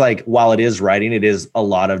 it is like, while it is writing, it is a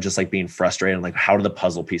lot of just like being frustrated and like, how do the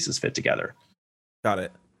puzzle pieces fit together? Got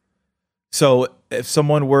it. So if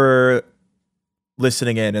someone were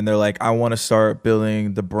listening in and they're like, I want to start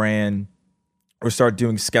building the brand or start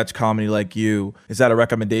doing sketch comedy like you, is that a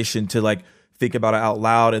recommendation to like think about it out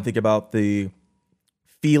loud and think about the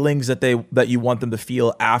feelings that you want them to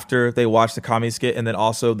feel after they watch the comedy skit, and then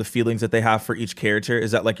also the feelings that they have for each character?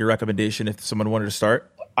 Is that like your recommendation if someone wanted to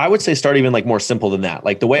start? I would say start even like more simple than that.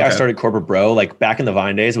 Like the way I started Corporate Bro, like back in the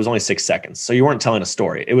Vine days, it was only 6 seconds. So you weren't telling a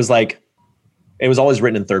story. It was always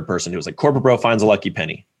written in third person. It was like Corporate Bro finds a lucky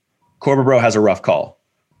penny. Corporate Bro has a rough call.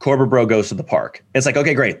 Corporate Bro goes to the park. It's like,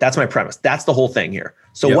 okay, great. That's my premise. That's the whole thing here.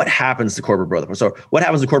 So what happens to Corporate Bro? So what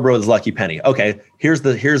happens to Corporate Bro with his lucky penny? Okay, here's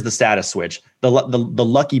the status switch. The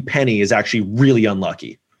lucky penny is actually really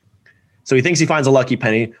unlucky. So he thinks he finds a lucky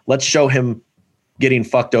penny. Let's show him getting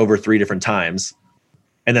fucked over 3 different times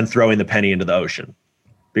and then throwing the penny into the ocean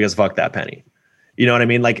because fuck that penny. You know what I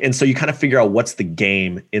mean? Like, and so you kind of figure out what's the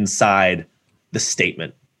game inside the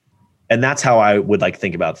statement. And that's how I would like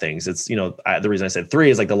think about things. It's, you know, the reason I said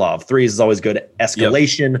 3 is like the law of threes is always good.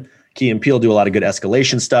 Escalation. Yep. Key and Peele do a lot of good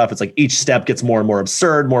escalation stuff. It's like each step gets more and more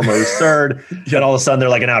absurd, more and more absurd. And all of a sudden they're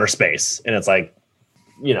like in outer space. And it's like,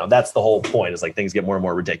 you know, that's the whole point, is like things get more and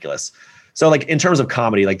more ridiculous. So like in terms of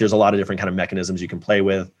comedy, like there's a lot of different kind of mechanisms you can play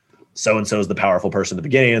with. So-and-so is the powerful person at the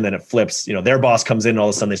beginning, and then it flips, you know, their boss comes in and all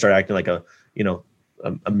of a sudden they start acting like a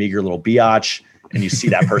meager little biatch. And you see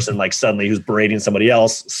that person like suddenly who's berating somebody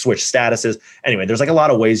else switch statuses. Anyway, there's like a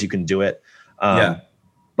lot of ways you can do it.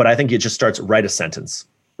 But I think it just starts, write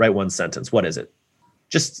one sentence. What is it?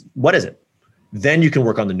 Just what is it? Then you can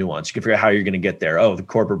work on the nuance. You can figure out how you're going to get there. Oh, the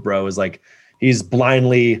Corporate Bro is like, he's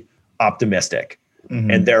blindly optimistic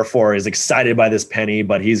and therefore is excited by this penny,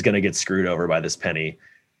 but he's going to get screwed over by this penny,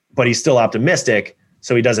 but he's still optimistic.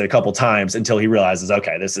 So he does it a couple times until he realizes,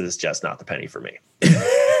 okay, this is just not the penny for me.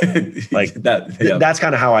 Like that's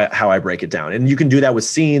kind of how I break it down. And you can do that with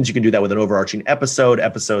scenes. You can do that with an overarching episode.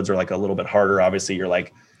 Episodes are like a little bit harder. Obviously, you're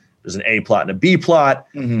like, there's an A plot and a B plot.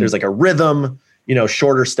 There's like a rhythm. You know,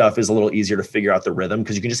 shorter stuff is a little easier to figure out the rhythm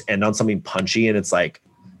because you can just end on something punchy and it's like,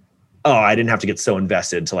 oh, I didn't have to get so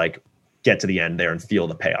invested to like get to the end there and feel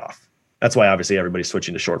the payoff. That's why obviously everybody's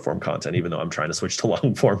switching to short form content, even though I'm trying to switch to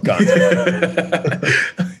long form content.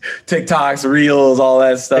 TikToks, Reels, all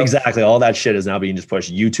that stuff. Exactly. All that shit is now being just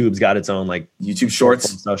pushed. YouTube's got its own like YouTube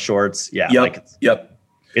shorts. Shorts. Yeah. Yep.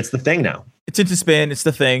 It's the thing now. It's into span. It's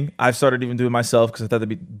the thing. I've started even doing myself because I thought that'd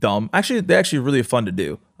be dumb. Actually, they're actually really fun to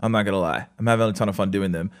do. I'm not going to lie. I'm having a ton of fun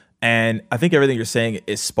doing them. And I think everything you're saying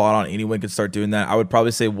is spot on. Anyone could start doing that. I would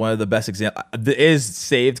probably say one of the best examples is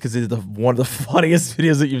saved because it's one of the funniest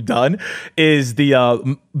videos that you've done is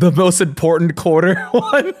the most important quarter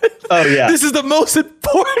one. Oh yeah. This is the most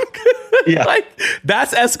important. Yeah. Like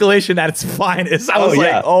that's escalation at its finest. I was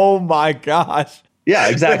like, oh my gosh. Yeah,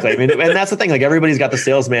 exactly. I mean, and that's the thing. Like everybody's got the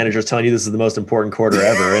sales managers telling you this is the most important quarter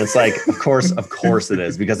ever. And it's like, of course it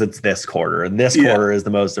is because it's this quarter and this quarter is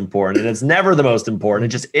the most important and it's never the most important.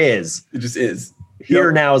 It just is. It just is.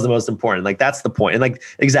 Here now is the most important. Like that's the point. And like,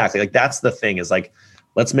 exactly. Like that's the thing is like,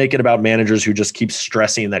 let's make it about managers who just keep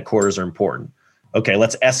stressing that quarters are important. Okay,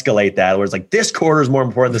 let's escalate that. Where it's like, this quarter is more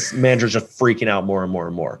important. This manager's just freaking out more and more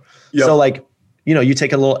and more. Yep. So like, you know, you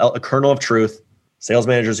take a kernel of truth, sales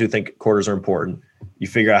managers who think quarters are important. You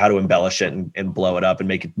figure out how to embellish it and blow it up and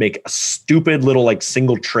make a stupid little like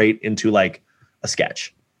single trait into like a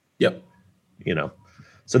sketch. Yep. You know,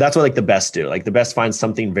 so that's what like the best do. Like the best find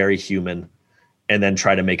something very human and then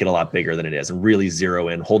try to make it a lot bigger than it is and really zero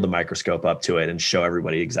in, hold the microscope up to it and show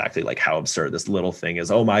everybody exactly like how absurd this little thing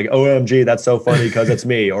is. Oh my, OMG, that's so funny because it's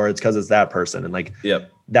me, or it's because it's that person. And like,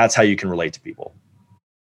 that's how you can relate to people.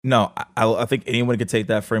 No, I think anyone could take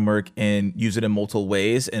that framework and use it in multiple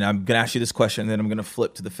ways. And I'm going to ask you this question, and then I'm going to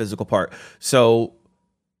flip to the physical part. So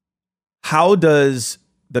how does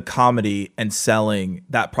the comedy and selling,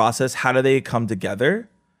 that process, how do they come together?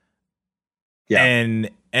 Yeah. And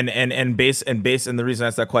the reason I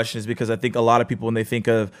asked that question is because I think a lot of people, when they think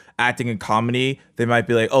of acting and comedy, they might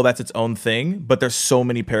be like, oh, that's its own thing, but there's so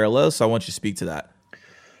many parallels. So I want you to speak to that.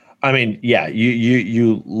 I mean, yeah,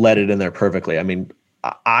 you let it in there perfectly. I mean,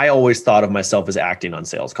 I always thought of myself as acting on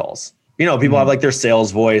sales calls. You know, people have like their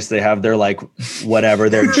sales voice, they have their like whatever,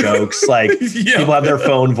 their jokes, like people have their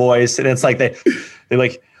phone voice, and it's like they're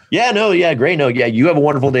like, yeah, no, yeah, great, no, yeah, you have a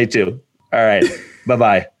wonderful day too. All right,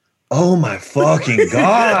 bye-bye. Oh my fucking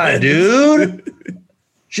God, dude.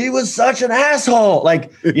 She was such an asshole.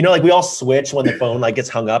 Like, you know, like we all switch when the phone like gets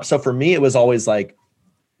hung up. So for me, it was always like,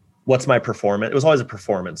 what's my performance? It was always a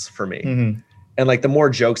performance for me. Mm-hmm. And like the more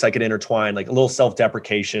jokes I could intertwine, like a little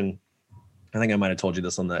self-deprecation. I think I might've told you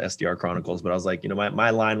this on the SDR Chronicles, but I was like, you know, my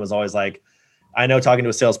line was always like, I know talking to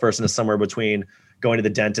a salesperson is somewhere between going to the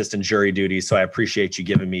dentist and jury duty. So I appreciate you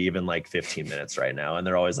giving me even like 15 minutes right now. And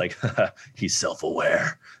they're always like, he's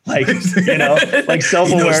self-aware. Like, you know, like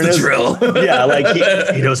self-awareness. He knows the drill. Yeah. Like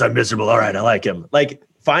he knows I'm miserable. All right. I like him. Like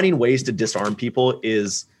finding ways to disarm people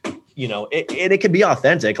is, you know, it can be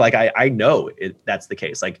authentic. Like I know that's the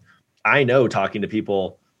case. Like I know talking to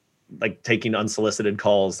people, like taking unsolicited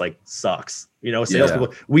calls, like sucks, you know,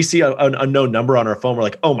 salespeople, we see an unknown number on our phone. We're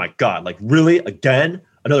like, oh my God, like really again,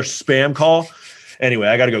 another spam call. Anyway,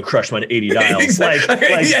 I got to go crush my 80 dials. Exactly.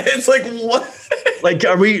 Like, yeah, it's like, what? Like,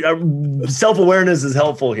 self-awareness is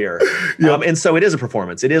helpful here. Yep. And so it is a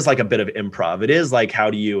performance. It is like a bit of improv. It is like,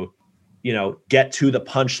 how do you know, get to the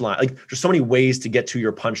punchline? Like there's so many ways to get to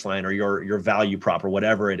your punchline or your value prop or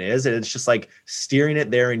whatever it is. And it's just like steering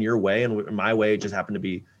it there in your way. And my way just happened to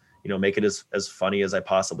be, you know, make it as funny as I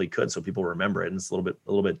possibly could so people remember it. And it's a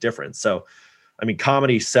little bit different. So, I mean,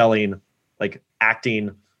 comedy, selling, like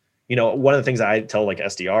acting, you know, one of the things I tell like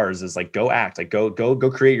SDRs is like, go act, like go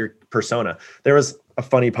create your persona. There was a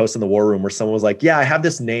funny post in the War Room where someone was like, yeah, I have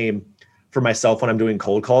this name for myself when I'm doing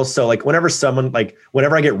cold calls. So like whenever I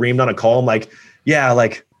get reamed on a call, I'm like, yeah,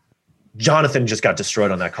 like Jonathan just got destroyed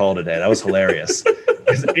on that call today. That was hilarious.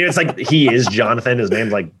 It's like, he is Jonathan. His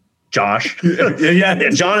name's like Josh.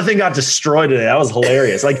 Yeah. Jonathan got destroyed today. That was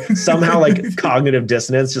hilarious. Like somehow like cognitive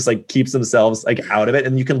dissonance just like keeps themselves like out of it.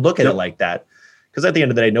 And you can look at it like that. Because at the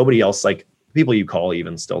end of the day, nobody else, like people you call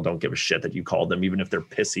even still don't give a shit that you called them, even if they're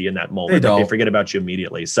pissy in that moment. They forget about you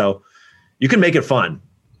immediately. So you can make it fun.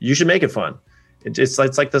 You should make it fun. It's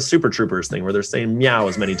like the Super Troopers thing where they're saying meow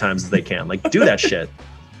as many times as they can. Like do that shit.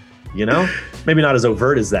 You know? Maybe not as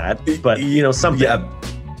overt as that, but you know, something. Yeah.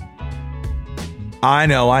 I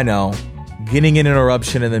know. Getting an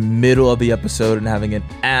interruption in the middle of the episode and having an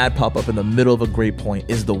ad pop up in the middle of a great point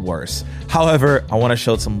is the worst. However, I want to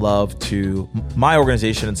show some love to my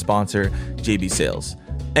organization and sponsor, JB Sales.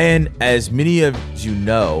 And as many of you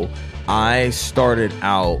know, I started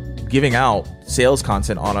out giving out sales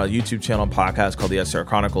content on a YouTube channel and podcast called the SDR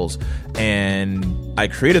Chronicles. And I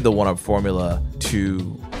created the 1UP formula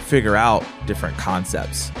to figure out different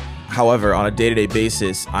concepts. However, on a day-to-day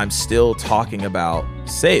basis, I'm still talking about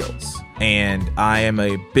sales. And I am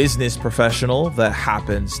a business professional that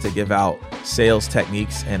happens to give out sales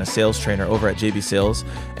techniques and a sales trainer over at JB Sales.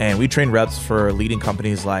 And we train reps for leading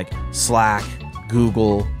companies like Slack,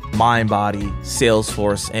 Google, Mindbody,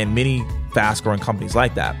 Salesforce, and many fast-growing companies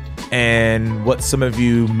like that. And what some of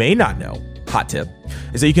you may not know, hot tip,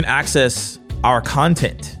 is that you can access our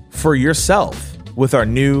content for yourself with our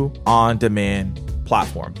new on-demand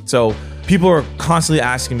platform. So people are constantly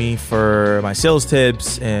asking me for my sales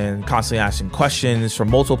tips and constantly asking questions from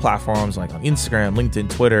multiple platforms like on Instagram, LinkedIn,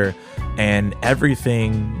 Twitter, and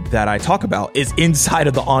everything that I talk about is inside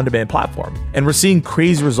of the on-demand platform. And we're seeing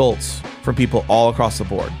crazy results from people all across the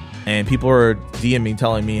board. And people are DMing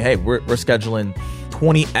telling me, hey, we're scheduling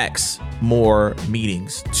 20x more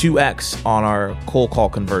meetings, 2x on our cold call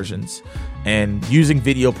conversions, and using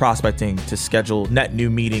video prospecting to schedule net new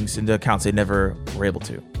meetings into accounts they never were able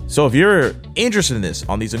to. So if you're interested in this,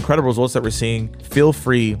 on these incredible results that we're seeing, feel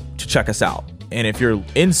free to check us out. And if you're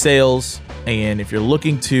in sales and if you're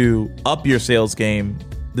looking to up your sales game,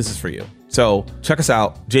 this is for you. So check us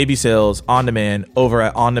out, JB Sales On Demand over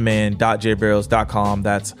at ondemand.jbarrows.com.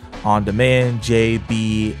 That's On Demand,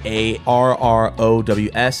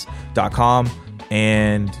 JBARROWS.com.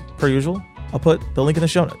 And per usual, I'll put the link in the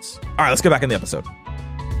show notes. All right, let's get back in the episode.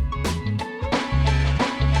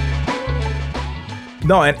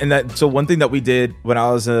 No, and that, so one thing that we did when I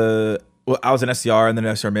was an SDR and then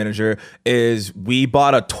an SDR manager is we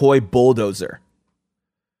bought a toy bulldozer.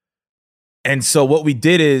 And so what we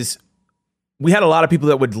did is we had a lot of people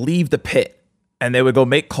that would leave the pit and they would go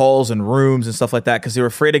make calls in rooms and stuff like that because they were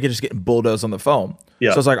afraid of just getting bulldozed on the phone. Yeah.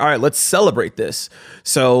 So I was like, all right, let's celebrate this.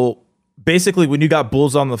 So basically when you got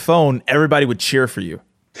bulls on the phone, everybody would cheer for you.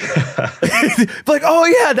 Like, oh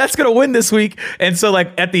yeah, that's gonna win this week. And so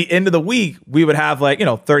like at the end of the week we would have like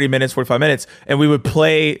 30 minutes, 45 minutes, and we would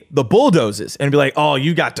play the bulldozers and be like, oh,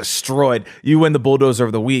 you got destroyed, you win the bulldozer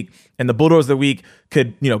of the week. And the bulldozer of the week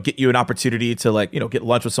could get you an opportunity to like get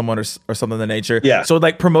lunch with someone or something of the nature. Yeah. So it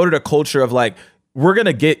like promoted a culture of like, we're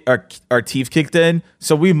gonna get our teeth kicked in,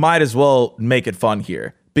 so we might as well make it fun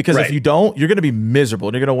here. Because if you don't, you're going to be miserable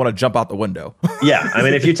and you're going to want to jump out the window. Yeah. I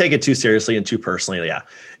mean, if you take it too seriously and too personally, yeah,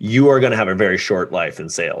 you are going to have a very short life in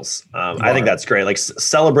sales. I think that's great. Like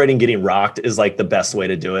celebrating getting rocked is like the best way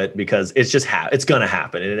to do it because it's just, it's going to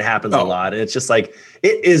happen and it happens a lot. And it's just like,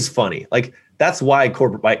 it is funny. Like that's why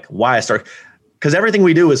why I start, because everything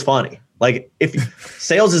we do is funny. Like if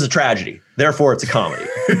sales is a tragedy, therefore it's a comedy.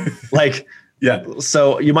 Like, yeah.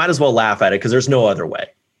 So you might as well laugh at it because there's no other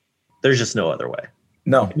way. There's just no other way.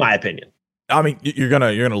 No, in my opinion. I mean, you're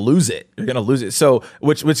gonna lose it. You're gonna lose it. So,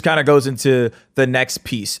 which kind of goes into the next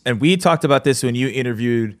piece, and we talked about this when you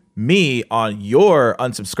interviewed me on your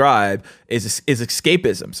Unsubscribe is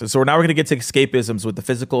escapisms. So now we're gonna get to escapisms with the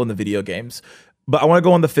physical and the video games, but I want to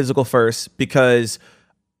go on the physical first because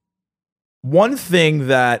one thing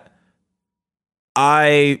that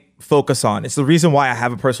I focus on, it's the reason why I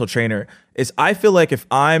have a personal trainer, is I feel like if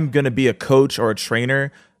I'm gonna be a coach or a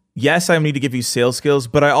trainer, yes, I need to give you sales skills,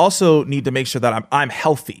 but I also need to make sure that I'm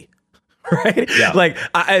healthy, right? Yeah. Like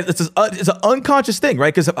it's an unconscious thing,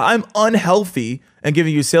 right? Because if I'm unhealthy and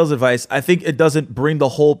giving you sales advice, I think it doesn't bring the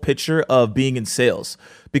whole picture of being in sales.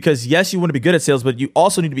 Because yes, you want to be good at sales, but you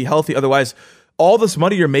also need to be healthy. Otherwise, all this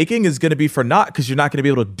money you're making is going to be for naught because you're not going to be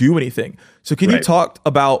able to do anything. So can you talk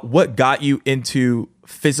about what got you into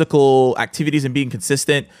physical activities and being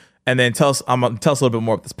consistent? And then tell us a little bit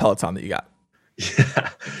more about this Peloton that you got.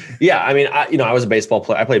 Yeah. I mean, I was a baseball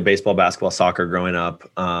player. I played baseball, basketball, soccer growing up,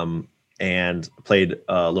 and played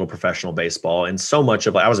a little professional baseball. And so much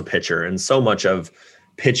of I was a pitcher, and so much of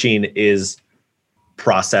pitching is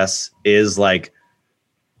process is like.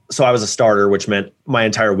 So I was a starter, which meant my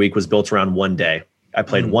entire week was built around one day. I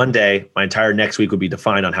played one day. My entire next week would be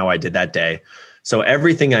defined on how I did that day. So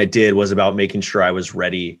everything I did was about making sure I was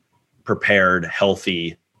ready, prepared,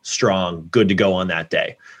 healthy, strong, good to go on that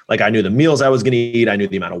day. Like I knew the meals I was going to eat. I knew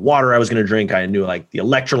the amount of water I was going to drink. I knew like the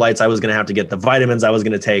electrolytes I was going to have to get, the vitamins I was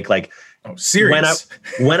going to take. Like, serious.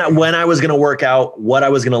 When I was going to work out, what I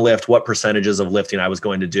was going to lift, what percentages of lifting I was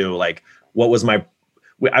going to do. Like what was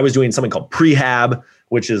I was doing something called prehab,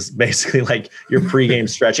 which is basically like your pregame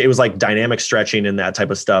stretch. It was like dynamic stretching and that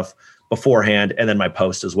type of stuff beforehand. And then my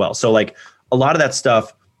post as well. So like a lot of that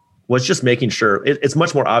stuff was just making sure it's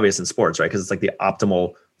much more obvious in sports, right? Because it's like the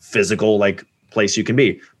optimal physical like place you can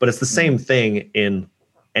be, but it's the same thing in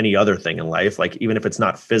any other thing in life. Like even if it's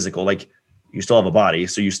not physical, like you still have a body,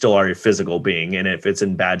 so you still are a physical being. And if it's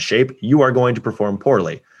in bad shape, you are going to perform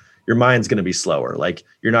poorly. Your mind's going to be slower. Like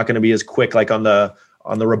you're not going to be as quick, like on the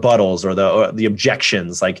rebuttals or the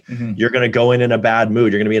objections. Like you're going to go in a bad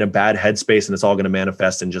mood. You're going to be in a bad headspace, and it's all going to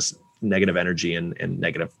manifest in just negative energy and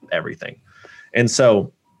negative everything. And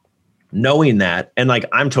so knowing that, and like,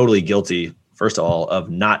 I'm totally guilty, first of all, of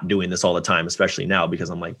not doing this all the time, especially now, because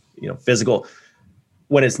I'm like, physical,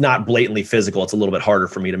 when it's not blatantly physical, it's a little bit harder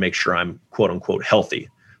for me to make sure I'm quote unquote healthy.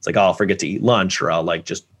 It's like, I'll forget to eat lunch, or I'll like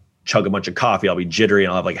just chug a bunch of coffee. I'll be jittery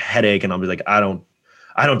and I'll have like a headache, and I'll be like, I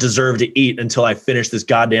don't deserve to eat until I finish this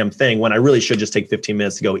goddamn thing, when I really should just take 15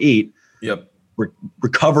 minutes to go eat,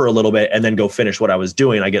 recover a little bit, and then go finish what I was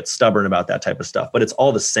doing. I get stubborn about that type of stuff, but it's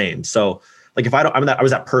all the same. So like, if I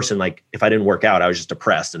was that person, like if I didn't work out, I was just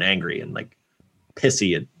depressed and angry and like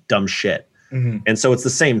pissy and dumb shit. And so it's the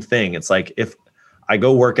same thing. It's like, if I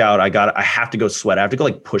go work out, I have to go sweat. I have to go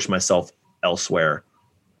like push myself elsewhere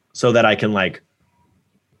so that I can like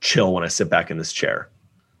chill when I sit back in this chair.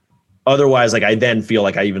 Otherwise, like I then feel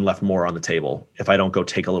like I even left more on the table if I don't go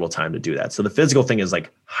take a little time to do that. So the physical thing is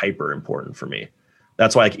like hyper important for me.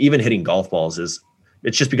 That's why like even hitting golf balls it's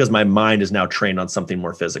just because my mind is now trained on something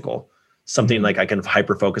more physical, something like I can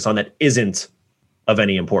hyper focus on that isn't of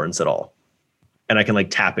any importance at all. And I can like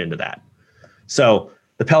tap into that. So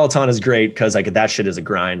the Peloton is great because like that shit is a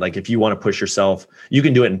grind. Like if you want to push yourself, you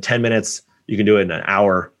can do it in 10 minutes. You can do it in an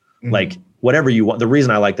hour. Like whatever you want. The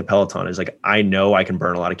reason I like the Peloton is like, I know I can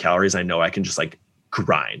burn a lot of calories. I know I can just like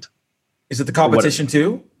grind. Is it the competition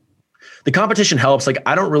too? The competition helps. Like,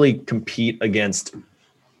 I don't really compete against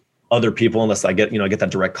other people unless I get that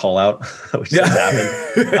direct call out, which doesn't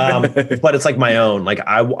happen. But it's like my own, like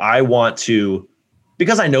I want to,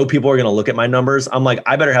 because I know people are going to look at my numbers. I'm like,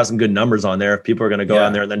 I better have some good numbers on there if people are going to go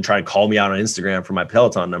on there and then try and call me out on Instagram for my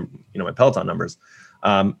Peloton my Peloton numbers.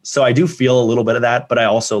 So I do feel a little bit of that, but I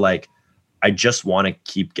also like, I just want to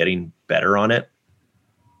keep getting better on it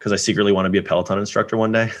because I secretly want to be a Peloton instructor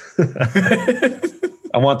one day.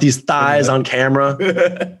 I want these thighs on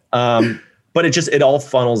camera. But it all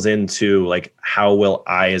funnels into like, how will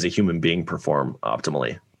I as a human being perform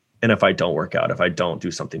optimally? And if I don't work out, if I don't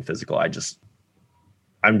do something physical, I'm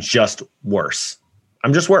just worse.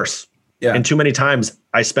 I'm just worse. Yeah. And too many times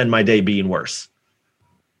I spend my day being worse,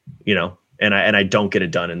 and I don't get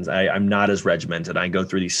it done. And I'm not as regimented. I go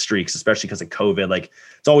through these streaks, especially because of COVID. Like,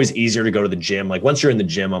 it's always easier to go to the gym. Like, once you're in the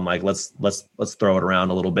gym, I'm like, let's throw it around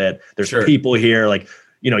a little bit. There's people here, like,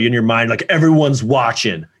 in your mind, like everyone's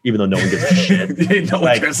watching, even though no one gives a shit. No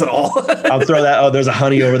one cares at all. I'll throw that. Oh, there's a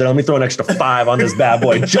honey over there. Let me throw an extra 5 on this bad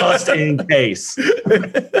boy just in case.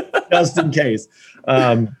 Just in case.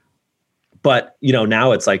 But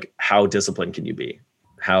now it's like, how disciplined can you be?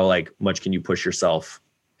 How like much can you push yourself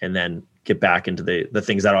and then get back into the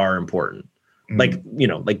things that are important? Like,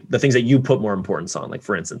 like the things that you put more importance on. Like,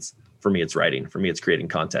 for instance, for me, it's writing. For me, it's creating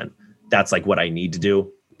content. That's like what I need to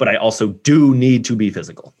do. But I also do need to be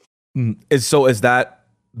physical. So is that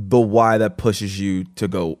the why that pushes you to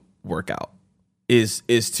go work out? Is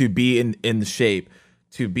to be in the shape,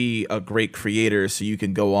 to be a great creator so you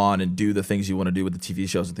can go on and do the things you want to do with the TV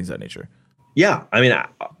shows and things of that nature? Yeah. I mean,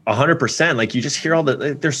 100%. Like, you just hear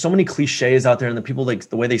there's so many cliches out there, and the people, like,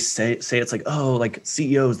 the way they say it's like, oh, like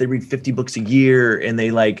CEOs, they read 50 books a year and they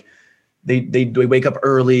like, they wake up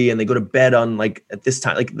early and they go to bed on like at this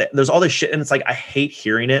time. Like, there's all this shit. And it's like, I hate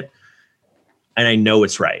hearing it. And I know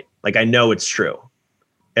it's right. Like, I know it's true.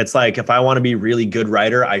 It's like, if I want to be a really good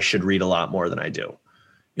writer, I should read a lot more than I do.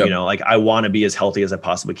 Yep. Like, I want to be as healthy as I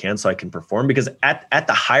possibly can so I can perform, because at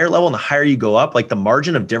the higher level and the higher you go up, like, the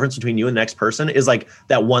margin of difference between you and the next person is like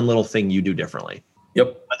that one little thing you do differently.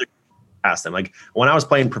 Yep. Ask them. Like, when I was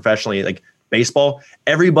playing professionally, like baseball,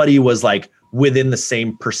 everybody was like within the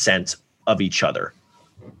same percent of each other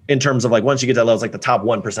in terms of like, once you get to that level, it's like the top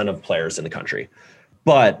 1% of players in the country.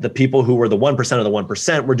 But the people who were the 1% of the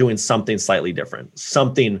 1% were doing something slightly different,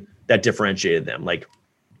 something that differentiated them. Like,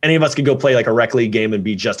 any of us could go play like a rec league game and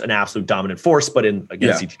be just an absolute dominant force, but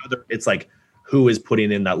against each other, it's like, who is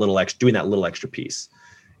putting in that little extra, doing that little extra piece.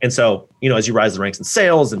 And so, as you rise the ranks in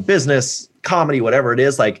sales and business, comedy, whatever it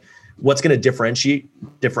is, like, what's going to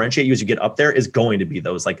differentiate you as you get up there is going to be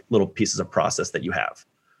those like little pieces of process that you have,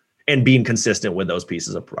 and being consistent with those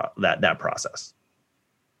pieces of that process.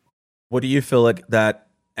 What do you feel like that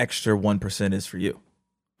extra 1% is for you?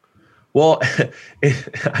 Well,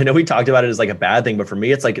 I know we talked about it as like a bad thing, but for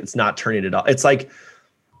me, it's like, it's not turning it off. It's like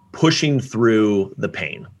pushing through the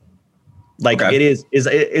pain. Like, okay. It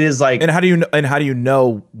is like. And how do you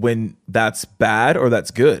know when that's bad or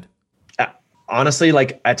that's good? Honestly,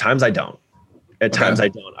 like, at times I don't. At times I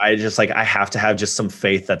don't. I just like, I have to have just some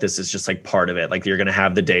faith that this is just like part of it. Like, you're going to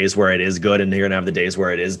have the days where it is good and you're going to have the days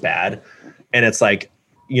where it is bad. And it's like,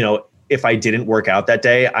 if I didn't work out that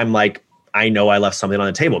day, I'm like, I know I left something on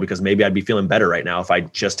the table, because maybe I'd be feeling better right now if I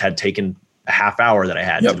just had taken a half hour that I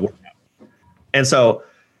had to work out. And so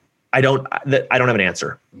I don't have an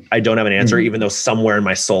answer. I don't have an answer, even though somewhere in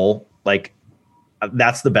my soul, like,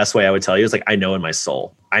 that's the best way I would tell you, is like, I know in my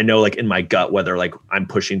soul, I know like in my gut, whether like I'm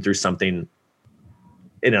pushing through something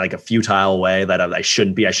in like a futile way that I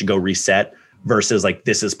shouldn't be, I should go reset, versus like,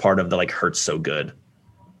 this is part of the like hurts so good.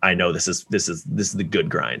 I know this is the good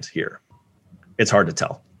grind here. It's hard to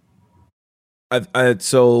tell.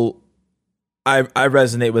 So I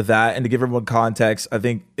resonate with that. And to give everyone context, I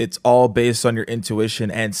think it's all based on your intuition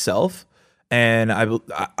and self. And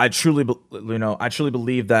I truly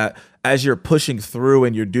believe that as you're pushing through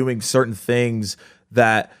and you're doing certain things,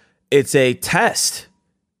 that it's a test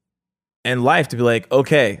in life to be like,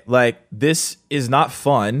 okay, like, this is not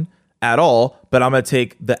fun at all, but I'm going to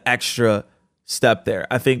take the extra step there.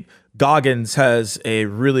 I think Goggins has a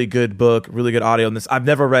really good book, really good audio on this. I've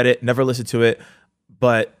never read it, never listened to it,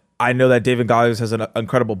 but I know that David Goggins has an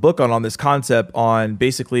incredible book on this concept on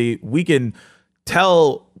basically, we can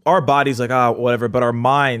tell our bodies like, whatever, but our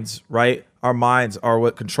minds, right? Our minds are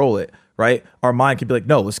what control it, right? Our mind can be like,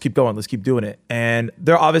 no, let's keep going. Let's keep doing it. And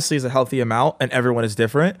there obviously is a healthy amount, and everyone is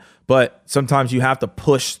different, but sometimes you have to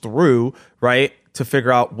push through, right? to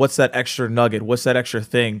figure out what's that extra nugget, what's that extra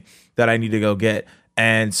thing that I need to go get.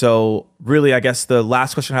 And so really, I guess the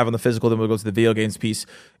last question I have on the physical, then we'll go to the video games piece,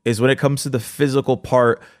 is when it comes to the physical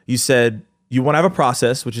part, you said you want to have a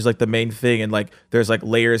process, which is like the main thing. And like, there's like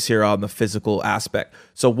layers here on the physical aspect.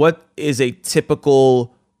 So what is a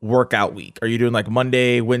typical workout week? Are you doing like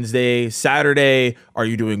Monday, Wednesday, Saturday? Are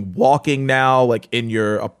you doing walking now, like in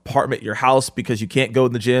your apartment, your house, because you can't go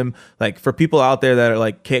in the gym? Like for people out there that are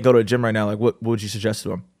like, can't go to a gym right now, like what would you suggest to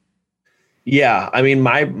them? Yeah. I mean,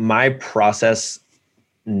 my process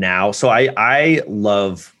now. So I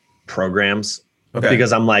love programs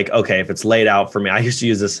because I'm like, okay, if it's laid out for me, I used to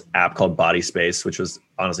use this app called Body Space, which was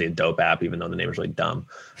honestly a dope app, even though the name was really dumb.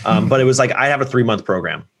 But it was like, I have a 3-month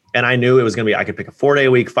program and I knew it was going to be, I could pick a 4-day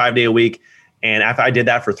a week, 5-day a week. And after I did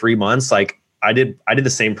that for 3 months, like I did the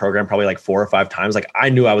same program probably like 4 or 5 times. Like I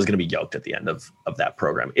knew I was going to be yoked at the end of that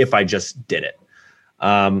program if I just did it.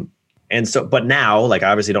 And so, but now like I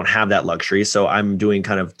obviously don't have that luxury. So I'm doing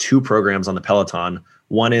kind of 2 programs on the Peloton.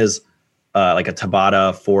 One is like a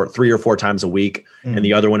Tabata for 3 or 4 times a week. And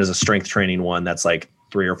the other one is a strength training one that's like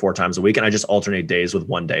 3 or 4 times a week. And I just alternate days with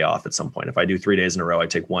 1 day off at some point. If I do 3 days in a row, I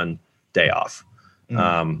take 1 day off.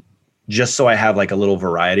 Just so I have like a little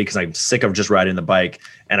variety, because I'm sick of just riding the bike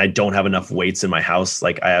and I don't have enough weights in my house.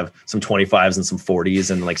 Like I have some 25s and some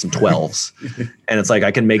 40s and like some 12s. And it's like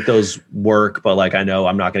I can make those work, but like I know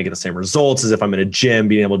I'm not going to get the same results as if I'm in a gym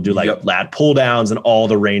being able to do like lat pull downs and all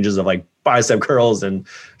the ranges of like bicep curls and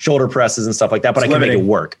shoulder presses and stuff like that. But I can make it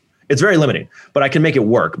work. It's very limiting, but I can make it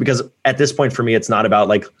work because at this point for me, it's not about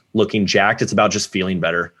like looking jacked. It's about just feeling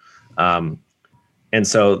better. And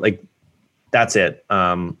so like, that's it.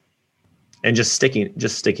 And just sticking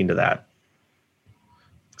to that.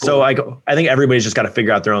 Cool. So I think everybody's just got to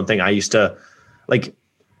figure out their own thing. I used to like,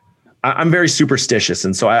 I'm very superstitious.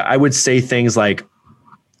 And so I would say things like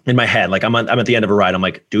in my head, like I'm at the end of a ride. I'm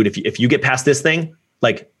like, dude, if you get past this thing,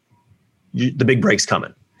 like the big break's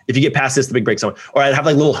coming. If you get past this, the big break's coming. Or I'd have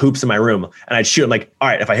like little hoops in my room and I'd shoot. I'm like, all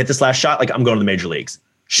right, if I hit this last shot, like I'm going to the major leagues.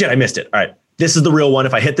 Shit, I missed it. All right. This is the real one.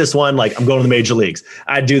 If I hit this one, like I'm going to the major leagues.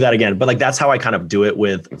 I'd do that again. But like, that's how I kind of do it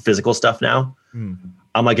with physical stuff now.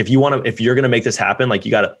 I'm like, if you're going to make this happen, like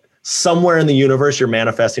you got to somewhere in the universe, you're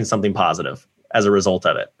manifesting something positive as a result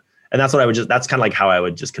of it. And that's what that's kind of like how I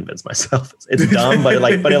would just convince myself. It's dumb, but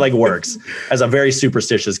it works. As a very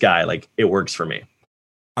superstitious guy, like it works for me.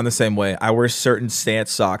 I'm the same way. I wear certain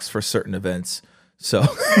Stance socks for certain events. So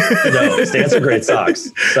no, Stance are great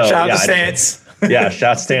socks. So shout out to Stance. Yeah,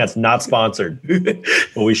 shout Stance, not sponsored,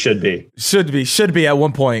 but we should be. Should be at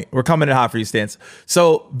one point. We're coming in hot for you, Stance.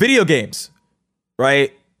 So video games,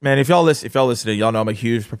 right? Man, if y'all listening, y'all know I'm a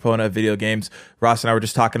huge proponent of video games. Ross and I were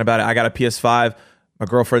just talking about it. I got a PS5. My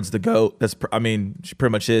girlfriend's the GOAT. She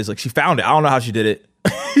pretty much is. Like she found it. I don't know how she did it.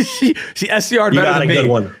 she SDR'd better than me. You got a good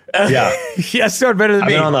one. Yeah. She SDR'd better than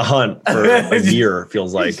me. I've been on the hunt for a year,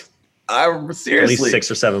 feels like. Seriously. At least 6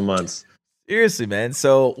 or 7 months. Seriously, man.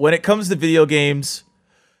 So when it comes to video games,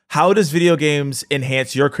 how does video games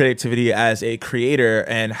enhance your creativity as a creator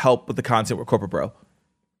and help with the content with Corporate Bro?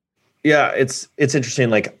 Yeah, it's interesting.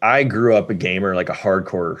 Like I grew up a gamer, like a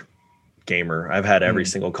hardcore gamer. I've had every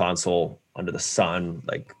single console under the sun,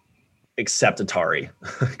 like except Atari,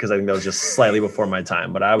 because I think that was just slightly before my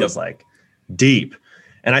time. But I was like deep,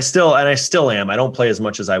 and I still am. I don't play as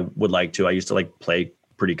much as I would like to. I used to like play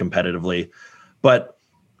pretty competitively, but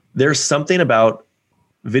there's something about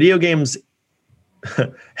video games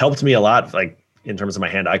helped me a lot, like in terms of my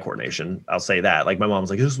hand-eye coordination. I'll say that. Like my mom was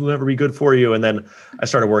like, this will never be good for you. And then I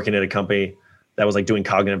started working at a company that was like doing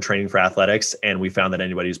cognitive training for athletics. And we found that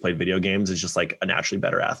anybody who's played video games is just like a naturally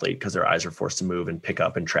better athlete because their eyes are forced to move and pick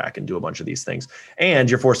up and track and do a bunch of these things. And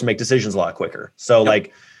you're forced to make decisions a lot quicker. So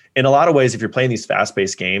like in a lot of ways, if you're playing these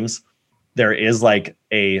fast-paced games, there is like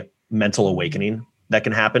a mental awakening that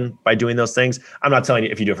can happen by doing those things. I'm not telling you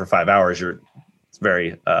if you do it for 5 hours, it's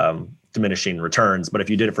very diminishing returns. But if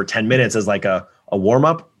you did it for 10 minutes as like a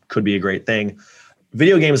warm-up, could be a great thing.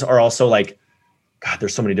 Video games are also like, God,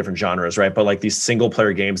 there's so many different genres, right? But like these single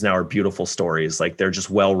player games now are beautiful stories. Like they're just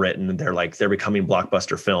well written. They're becoming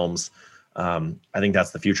blockbuster films. I think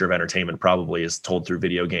that's the future of entertainment, probably, is told through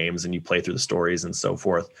video games and you play through the stories and so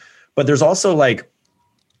forth. But there's also like,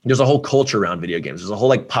 there's a whole culture around video games. There's a whole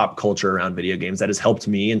like pop culture around video games that has helped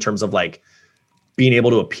me in terms of like being able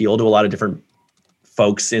to appeal to a lot of different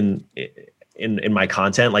folks in my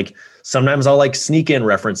content. Like sometimes I'll like sneak in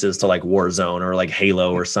references to like Warzone or like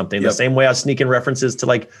Halo or something. The same way I sneak in references to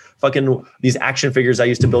like fucking these action figures I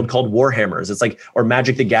used to build called Warhammers. It's like, or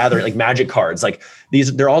Magic the Gathering, like Magic cards. Like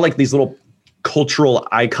they're all like these little cultural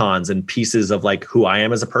icons and pieces of like who I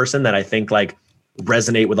am as a person that I think like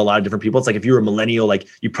resonate with a lot of different people. It's like if you were a millennial, like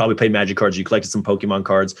you probably played Magic cards, you collected some Pokemon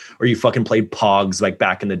cards, or you fucking played Pogs like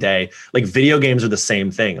back in the day. Like video games are the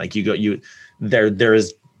same thing. Like there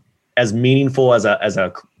is as meaningful as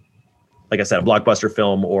a like I said, a blockbuster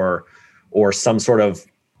film or some sort of,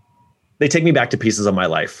 they take me back to pieces of my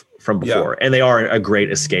life from before, and they are a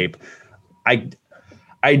great escape.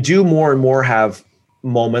 I do more and more have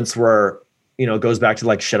moments where, you know, it goes back to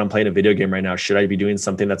like, shit, I'm playing a video game right now. Should I be doing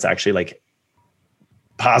something that's actually like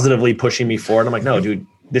positively pushing me forward? I'm like, no, dude,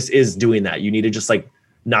 this is doing that. You need to just like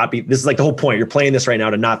not be, this is like the whole point. You're playing this right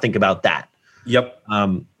now to not think about that. Yep.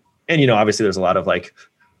 And you know, obviously there's a lot of like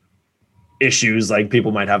issues like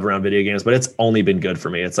people might have around video games, but it's only been good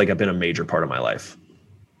for me. It's like been a major part of my life.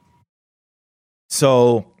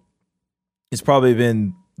 So it's probably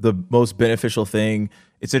been the most beneficial thing.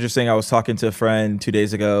 It's interesting. I was talking to a friend 2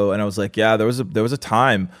 days ago, and I was like, yeah, there was a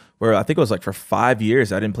time where I think it was like for 5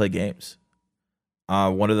 years I didn't play games.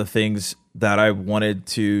 One of the things that I wanted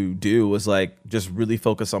to do was like just really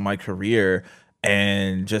focus on my career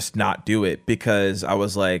and just not do it, because I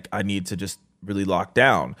was like, I need to just really lock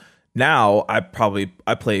down. Now I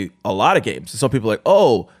play a lot of games. Some people are like,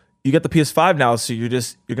 oh, you get the PS5 now, so you're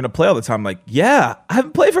gonna play all the time. I'm like, yeah, I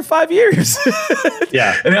haven't played for 5 years.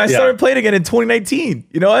 Yeah. And then I started playing again in 2019.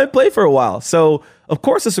 You know, I didn't play for a while. So of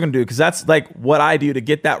course this is gonna do, because that's like what I do to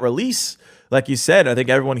get that release. Like you said, I think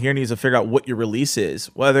everyone here needs to figure out what your release is,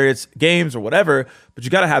 whether it's games or whatever, but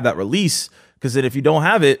you gotta have that release, because then if you don't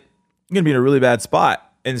have it, you're gonna be in a really bad spot.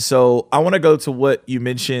 And so I want to go to what you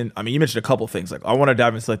mentioned. I mean, you mentioned a couple things. Like I want to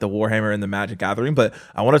dive into like the Warhammer and the Magic Gathering, but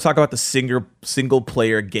I want to talk about the single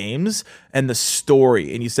player games and the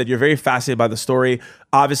story. And you said you're very fascinated by the story,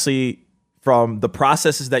 obviously from the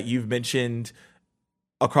processes that you've mentioned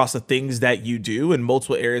across the things that you do in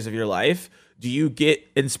multiple areas of your life. Do you get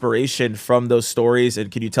inspiration from those stories?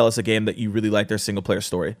 And can you tell us a game that you really like their single player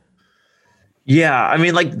story? Yeah, I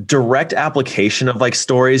mean, like direct application of like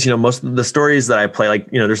stories, you know, most of the stories that I play, like,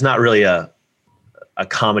 you know, there's not really a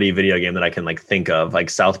comedy video game that I can like think of.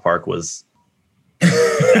 Like South Park was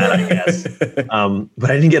that, I guess.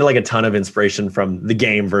 But I didn't get like a ton of inspiration from the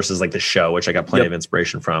game versus like the show, which I got plenty of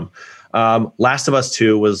inspiration from. Last of Us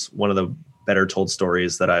 2 was one of the better told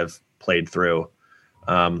stories that I've played through.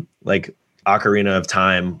 Like Ocarina of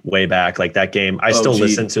Time way back, like that game. I still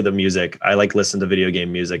listen to the music. I like listen to video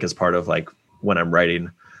game music as part of like when I'm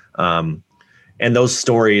writing. And those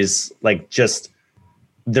stories, like just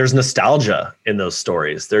there's nostalgia in those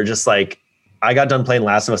stories. They're just like, I got done playing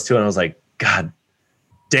Last of Us 2 and I was like, God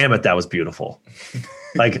damn it, that was beautiful.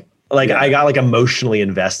 like I got like emotionally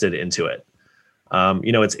invested into it.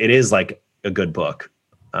 You know, it is like a good book.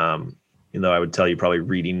 Even though I would tell you probably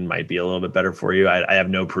reading might be a little bit better for you. I have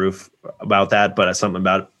no proof about that, but something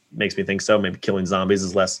about it makes me think so. Maybe killing zombies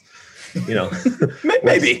is less, you know,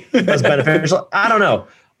 maybe less beneficial. I don't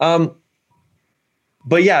know.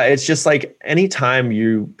 But yeah, it's just like anytime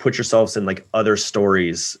you put yourselves in like other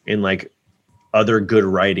stories, in like other good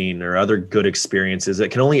writing or other good experiences, it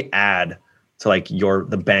can only add to like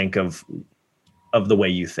the bank of the way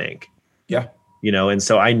you think. Yeah. You know, and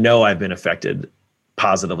so I know I've been affected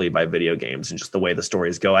positively by video games and just the way the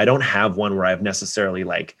stories go. I don't have one where I've necessarily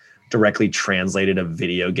like directly translated a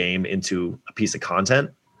video game into a piece of content.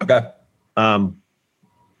 Okay.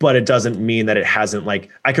 But it doesn't mean that it hasn't, like,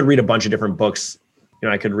 I could read a bunch of different books. You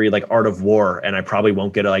know, I could read like Art of War and I probably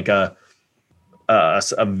won't get like a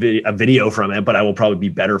video from it, but I will probably be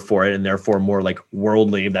better for it and therefore more like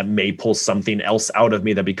worldly, that may pull something else out of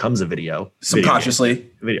me that becomes a video. Subconsciously.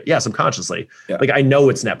 Yeah, subconsciously. Yeah. Like I know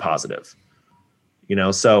it's net positive. You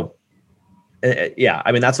know, so yeah,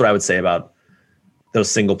 I mean, that's what I would say about those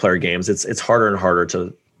single player games. It's harder and harder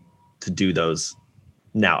to do those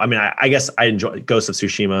now. I mean, I guess I enjoy Ghost of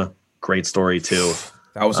Tsushima. Great story too.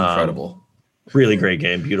 That was incredible. Really great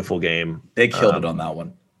game. Beautiful game. They killed it on that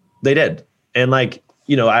one. They did. And like,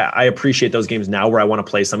 you know, I appreciate those games now where I want to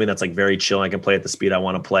play something that's like very chill. I can play at the speed I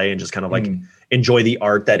want to play and just kind of like enjoy the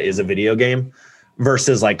art that is a video game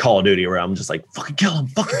versus like Call of Duty where I'm just like, fucking kill him.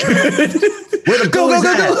 Where the go.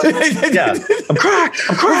 Yeah, I'm cracked.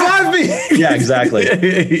 Revive me. Yeah, exactly.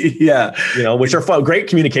 Yeah. You know, which are fun, great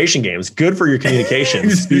communication games. Good for your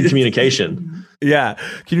communication, speed communication. Yeah,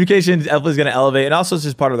 communication definitely is going to elevate, and also it's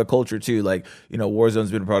just part of the culture too. Like, you know,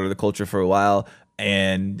 Warzone's been a part of the culture for a while,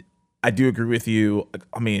 and I do agree with you.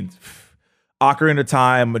 I mean, Ocarina of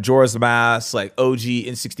Time, Majora's Mask, like OG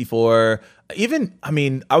N64. Even, I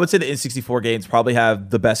mean, I would say the N64 games probably have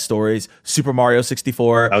the best stories. Super Mario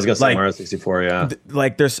 64. I was gonna say like, Mario 64. Yeah.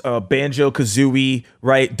 Like there's Banjo Kazooie,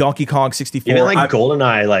 right? Donkey Kong 64. Even like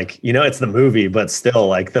GoldenEye, like, you know, it's the movie, but still,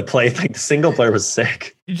 like the single player was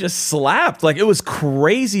sick. You just slapped. Like it was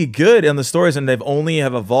crazy good in the stories, and they've only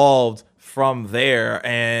have evolved from there.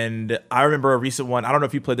 And I remember a recent one. I don't know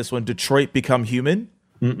if you played this one, Detroit Become Human.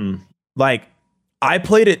 Mm-mm. Like I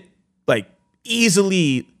played it like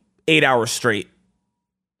easily 8 hours straight.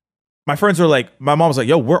 My friends were like, my mom was like,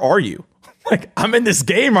 yo, where are you? Like, I'm in this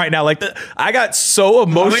game right now. Like, I got so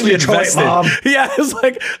emotionally invested. Mom. Yeah, it's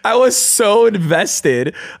like, I was so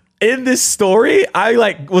invested in this story. I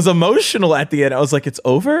like was emotional at the end. I was like, it's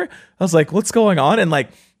over? I was like, what's going on? And like,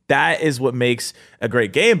 that is what makes a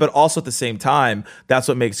great game, but also at the same time, that's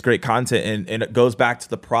what makes great content. And it goes back to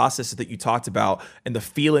the process that you talked about and the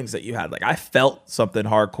feelings that you had. Like I felt something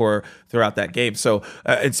hardcore throughout that game. So,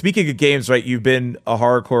 and speaking of games, right, you've been a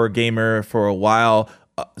hardcore gamer for a while.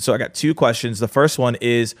 So I got two questions. The first one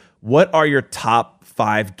is, what are your top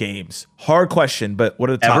 5 games? Hard question, but what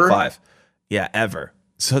are the top 5? Yeah, ever.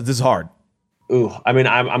 So this is hard. Ooh, I mean,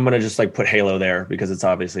 I'm going to just like put Halo there because it's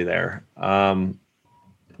obviously there.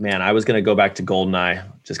 Man, I was going to go back to GoldenEye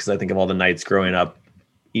just because I think of all the nights growing up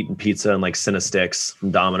eating pizza and like Cinestics from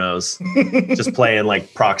Domino's, just playing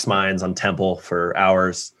like Prox Mines on Temple for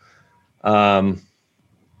hours.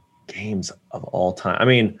 Games of all time. I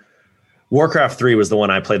mean, Warcraft 3 was the one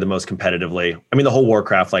I played the most competitively. I mean, the whole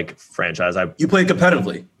Warcraft like franchise. You played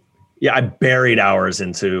competitively? Yeah, I buried hours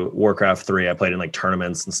into Warcraft 3. I played in like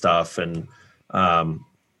tournaments and stuff. And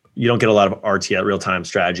you don't get a lot of RTS, real-time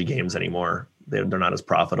strategy games anymore. They're not as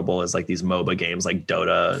profitable as like these MOBA games like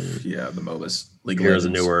Dota and the MOBAs, League of Heroes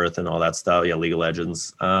of Legends. New Earth and all that stuff. Yeah, League of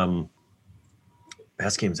Legends.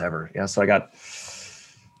 Best games ever. Yeah, so I got.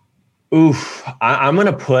 I'm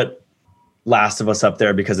gonna put Last of Us up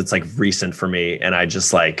there because it's like recent for me, and I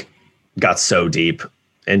just like got so deep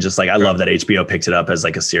and just like I love that HBO picked it up as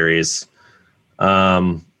like a series.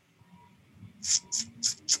 5,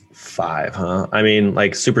 huh? I mean,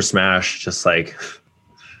 like Super Smash, just like.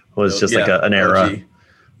 Was just like an era. OG.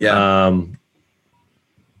 Yeah.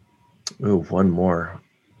 One more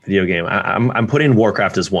video game. I'm putting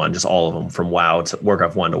Warcraft as one, just all of them from WoW to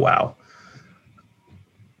Warcraft 1 to WoW.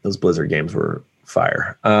 Those Blizzard games were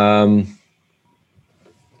fire. I'm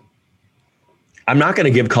not going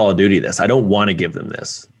to give Call of Duty this. I don't want to give them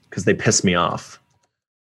this because they piss me off.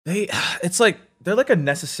 It's like they're like a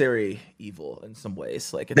necessary evil in some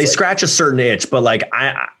ways. Like they scratch a certain itch, but like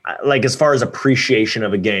I like as far as appreciation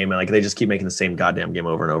of a game, like they just keep making the same goddamn game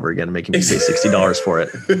over and over again, and making me pay $60 for it.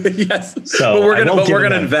 Yes, so but we're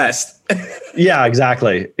gonna invest. Yeah,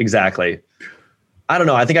 exactly. I don't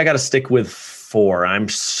know. I think I got to stick with 4. I've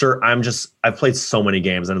played so many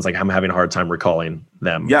games, and it's like I'm having a hard time recalling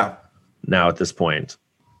them. Yeah. Now at this point,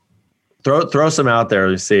 throw some out there.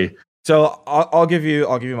 Let's see. So I'll give you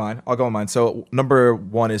mine. I'll go with mine. So number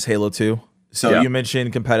 1 is Halo 2. So you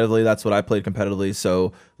mentioned competitively. That's what I played competitively.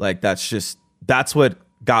 So like that's what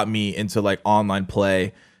got me into like online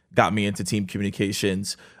play, got me into team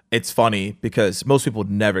communications. It's funny because most people would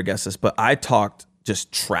never guess this, but I talked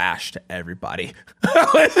just trash to everybody.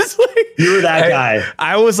 You were that guy.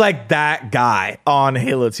 I was like that guy on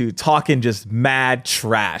Halo 2, talking just mad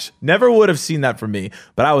trash. Never would have seen that from me,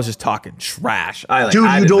 but I was just talking trash.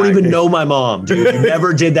 Dude, you don't even know my mom, dude. You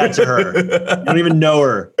never did that to her. You don't even know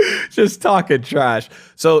her. Just talking trash.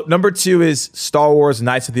 So number 2 is Star Wars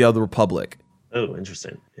Knights of the Old Republic. Oh,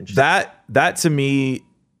 interesting. That to me,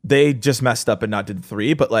 they just messed up and not did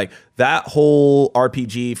 3, but like that whole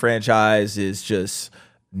RPG franchise is just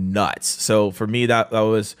nuts. So for me, that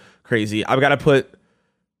was crazy. I've got to put,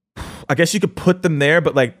 I guess you could put them there,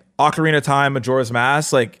 but like Ocarina of Time, Majora's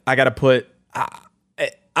Mask, like I got to put, I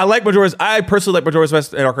personally like Majora's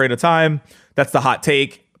Mask and Ocarina of Time. That's the hot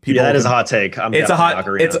take. That is a hot take. It's a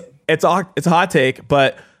hot take,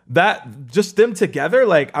 but that just them together,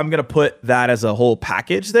 like I'm going to put that as a whole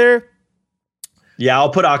package there. Yeah, I'll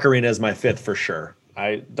put Ocarina as my 5th for sure.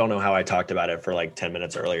 I don't know how I talked about it for like 10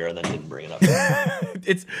 minutes earlier and then didn't bring it up.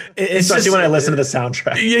 it's especially when I listen to the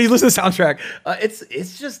soundtrack. Yeah, you listen to the soundtrack.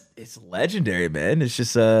 It's legendary, man. It's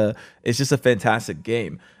just a fantastic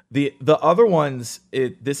game. The other ones,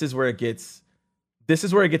 this is where it gets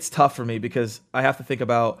tough for me because I have to think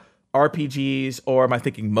about RPGs, or am I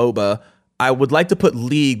thinking MOBA? I would like to put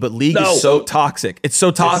League, but League is so toxic. It's so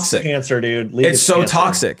toxic. It's cancer, dude. It's so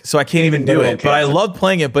toxic. So I can't even do it. But I love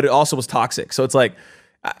playing it, but it also was toxic. So it's like,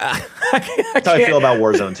 I That's how I feel about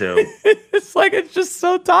Warzone too. It's like, it's just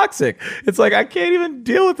so toxic. It's like, I can't even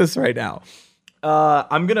deal with this right now.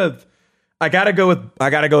 I gotta go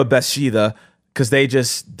with Bathsheba because they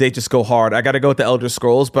just go hard. I gotta go with the Elder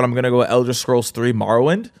Scrolls, but I'm gonna go with Elder Scrolls 3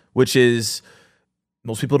 Morrowind, which is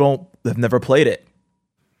most people have never played it.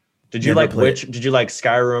 Did you like Did you like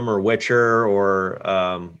Skyrim or Witcher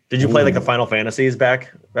or did you play like the Final Fantasies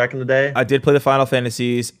back in the day? I did play the Final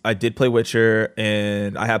Fantasies. I did play Witcher,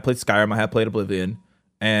 and I have played Skyrim. I have played Oblivion,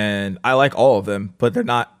 and I like all of them, but they're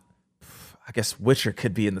not. I guess Witcher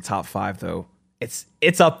could be in the top 5 though.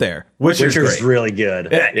 It's up there. Witcher's really good.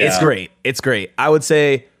 Yeah. It's great. I would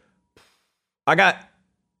say I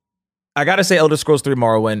gotta say Elder Scrolls 3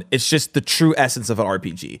 Morrowind. It's just the true essence of an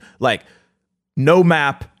RPG. Like no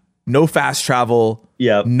map. No fast travel.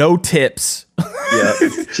 Yeah. No tips. Yeah.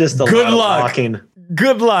 Just a good lot luck. of walking.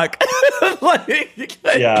 Good luck.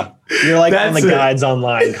 Yeah. You're like on the guides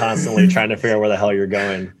online constantly trying to figure out where the hell you're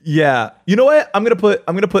going. Yeah. You know what? I'm gonna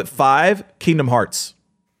put 5 Kingdom Hearts.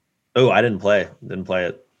 Oh, I didn't play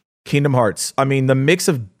it. Kingdom Hearts. I mean, the mix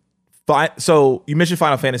of so you mentioned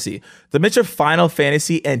Final Fantasy. The mix of Final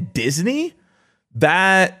Fantasy and Disney,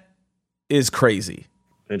 that is crazy.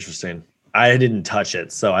 Interesting. I didn't touch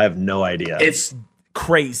it, so I have no idea. It's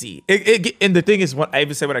crazy. And the thing is, when I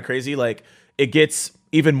even say when I'm crazy, like it gets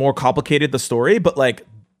even more complicated, the story. But like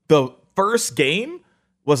the first game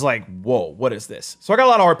was like, whoa, what is this? So I got a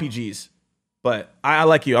lot of RPGs, but I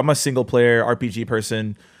like you. I'm a single player RPG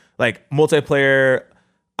person. Like multiplayer,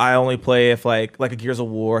 I only play if like a Gears of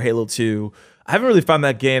War, Halo 2. I haven't really found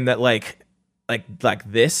that game that like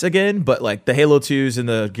this again, but like the Halo 2s and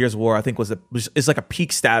the Gears of War, I think is like a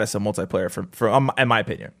peak status of multiplayer for in my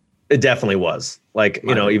opinion. It definitely was. Like,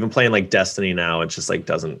 you know, even playing like Destiny now, it just like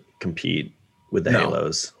doesn't compete with the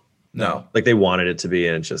Halos. No. Like they wanted it to be,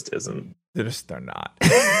 and it just isn't. They're not.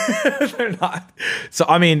 They're not. So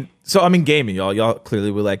I mean, gaming, y'all. Y'all clearly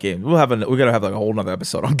we like games. We're gonna have like a whole nother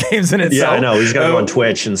episode on games in itself. Yeah, I know. We just gotta go on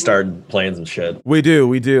Twitch and start playing some shit. We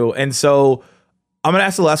do. And so I'm gonna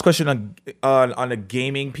ask the last question on a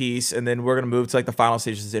gaming piece, and then we're gonna move to like the final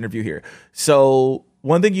stages of this interview here. So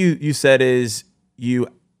one thing you said is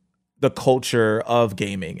the culture of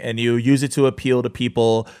gaming, and you use it to appeal to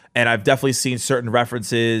people. And I've definitely seen certain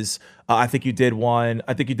references. I think you did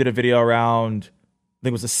a video around, I think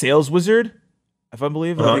it was a Sales Wizard, if I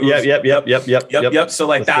believe. Yep. So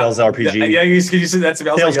like that Sales RPG. Yeah, you said that to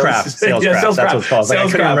me. Salescraft. That's what it's called. Like,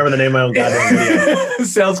 I couldn't remember the name of my own goddamn video.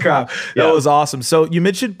 Salescraft. That was awesome. So you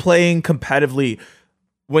mentioned playing competitively.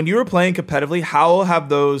 When you were playing competitively, how have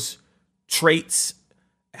those traits,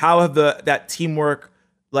 how have that teamwork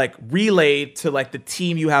like relayed to like the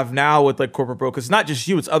team you have now with like Corporate Bro? Because it's not just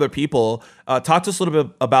you, it's other people. Talk to us a little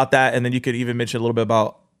bit about that, and then you could even mention a little bit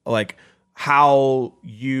about like how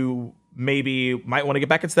you maybe might want to get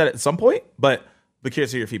back into that at some point, but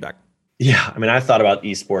curious to hear your feedback. Yeah, I mean, I've thought about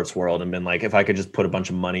esports world and been like, if I could just put a bunch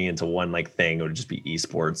of money into one like thing, it would just be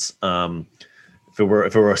esports. If it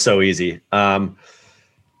were so easy.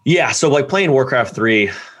 Yeah, so like playing Warcraft 3,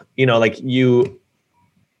 you know, like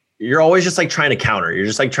you're always just like trying to counter. You're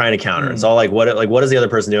just like trying to counter. It's all like what is the other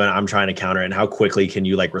person doing? I'm trying to counter, and how quickly can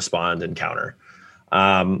you like respond and counter?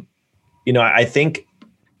 You know, I think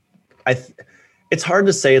it's hard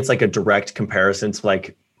to say it's like a direct comparison to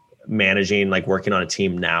like managing, like working on a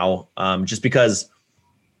team now, just because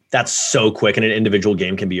that's so quick, and an individual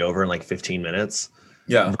game can be over in like 15 minutes.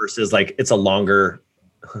 Yeah. Versus like it's a longer,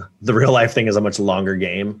 the real life thing is a much longer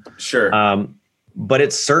game. Sure. But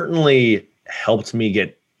it certainly helped me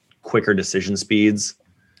get quicker decision speeds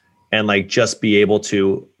and like just be able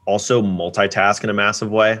to also multitask in a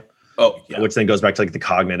massive way. Oh, yeah. Which then goes back to like the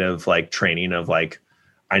cognitive like training of like,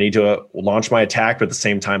 I need to launch my attack, but at the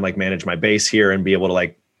same time, like manage my base here and be able to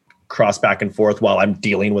like cross back and forth while I'm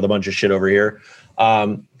dealing with a bunch of shit over here.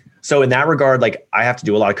 So in that regard, like I have to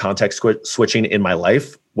do a lot of context switching in my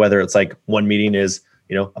life, whether it's like one meeting is,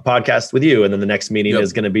 you know, a podcast with you, and then the next meeting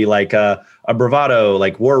is going to be like a Bravado,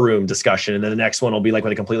 like war room discussion. And then the next one will be like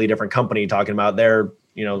with a completely different company talking about their,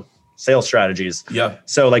 you know, sales strategies. Yeah.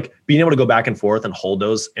 So like being able to go back and forth and hold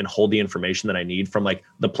those and hold the information that I need from like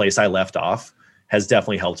the place I left off has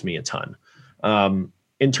definitely helped me a ton.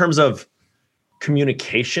 In terms of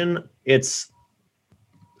communication, there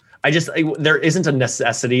isn't a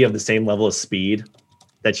necessity of the same level of speed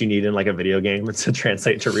that you need in like a video game to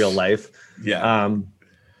translate to real life. Yeah.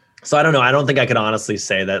 So I don't know. I don't think I could honestly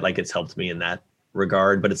say that like it's helped me in that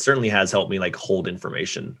regard, but it certainly has helped me like hold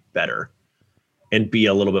information better and be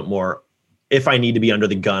a little bit more, if I need to be under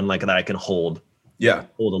the gun, like that I can hold a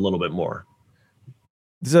little bit more.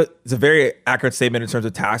 It's a very accurate statement in terms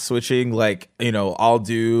of task switching. Like, you know, I'll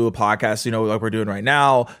do a podcast, you know, like we're doing right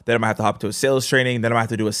now. Then I might have to hop to a sales training. Then I might have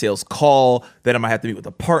to do a sales call. Then I might have to meet with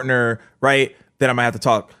a partner, right? then I might have to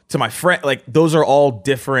talk to my friend. Like those are all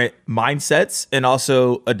different mindsets and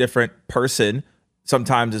also a different person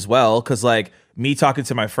sometimes as well. Cause like me talking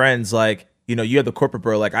to my friends, like, you know, you have the corporate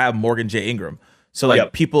bro, like I have Morgan J. Ingram. So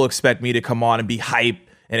like people expect me to come on and be hype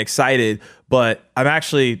and excited, but I'm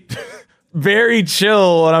actually very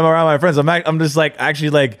chill when I'm around my friends. I'm just like actually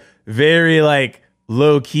like very like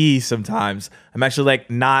low key sometimes. I'm actually like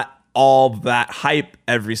not all that hype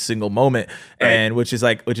every single moment, and which is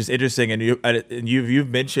interesting. And you've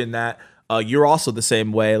mentioned that you're also the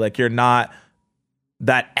same way. Like you're not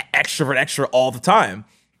that extra all the time.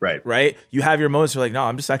 Right. You have your moments where like, no,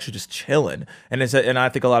 I'm just actually just chilling. And and I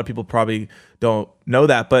think a lot of people probably don't know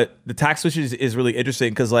that, but the task switch is really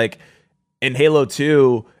interesting because like in Halo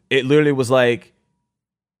 2, it literally was like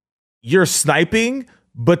you're sniping,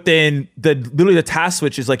 but then literally the task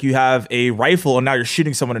switch is like you have a rifle and now you're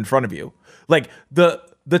shooting someone in front of you. Like the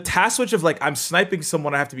task switch of like I'm sniping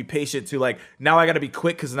someone, I have to be patient to like now I got to be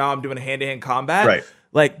quick because now I'm doing hand-to-hand combat. Right.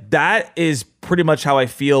 Like that is pretty much how I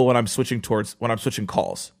feel when I'm switching calls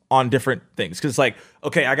on different things. Cause it's like,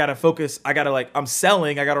 okay, I gotta focus. I'm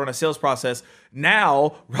selling. I gotta run a sales process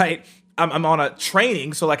now, right? I'm on a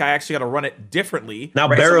training, so like I actually gotta run it differently. Now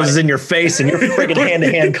right? Barrows is in your face and you're freaking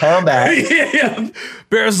hand-to-hand combat. yeah.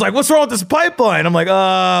 Barrows is like, what's wrong with this pipeline? I'm like,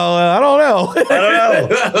 I don't know.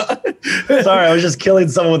 Sorry, I was just killing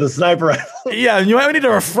someone with a sniper rifle. Yeah, you might need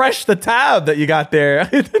to refresh the tab that you got there.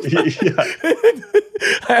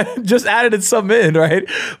 I just added some in, right?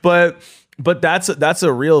 But that's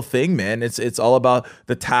a real thing, man. It's all about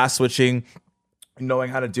the task switching,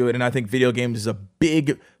 knowing how to do it. And I think video games is a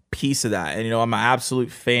big piece of that. And, you know, I'm an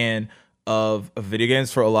absolute fan of video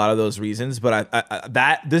games for a lot of those reasons. But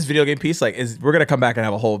this video game piece, like, we're going to come back and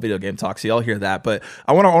have a whole video game talk. So y'all hear that. But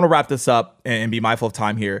I want to wrap this up and be mindful of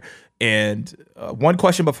time here. And one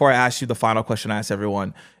question before I ask you, the final question I ask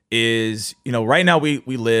everyone is, you know, right now we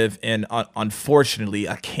live in, unfortunately,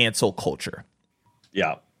 a cancel culture.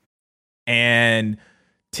 Yeah. And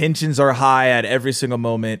tensions are high at every single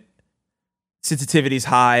moment. Sensitivity's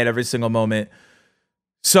high at every single moment.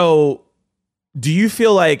 So do you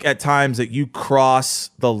feel like at times that you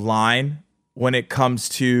cross the line when it comes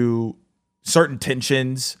to certain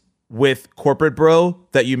tensions with corporate bro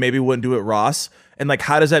that you maybe wouldn't do at Ross? And like,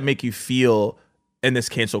 how does that make you feel in this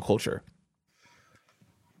cancel culture?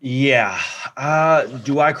 Yeah.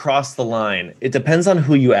 Do I cross the line? It depends on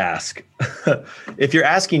who you ask. If you're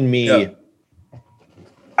asking me,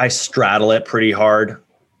 I straddle it pretty hard.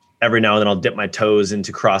 Every now and then I'll dip my toes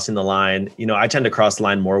into crossing the line. You know, I tend to cross the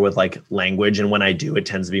line more with like language. And when I do, it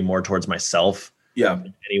tends to be more towards myself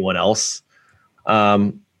than anyone else.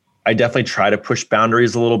 I definitely try to push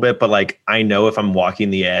boundaries a little bit, but like, I know if I'm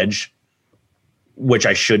walking the edge, which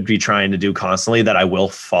I should be trying to do constantly, that I will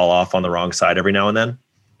fall off on the wrong side every now and then.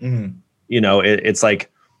 Mm-hmm. You know, it's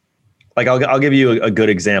like I'll give you a good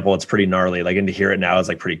example. It's pretty gnarly. Like, and to hear it now is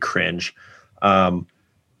like pretty cringe.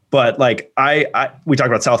 But like we talked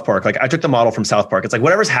about South Park. Like I took the model from South Park. It's like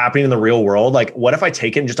whatever's happening in the real world. Like what if I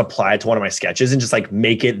take it and just apply it to one of my sketches and just like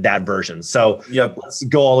make it that version? So let's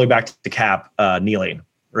go all the way back to Cap kneeling,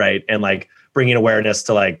 right? And like bringing awareness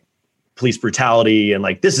to like police brutality and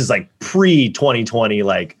like this is like pre-2020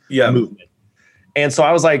 like movement. And so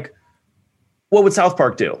I was like, what would South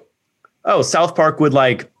Park do? Oh, South Park would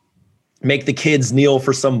like make the kids kneel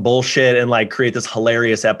for some bullshit and like create this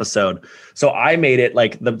hilarious episode. So I made it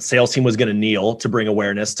like the sales team was going to kneel to bring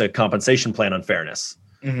awareness to compensation plan unfairness.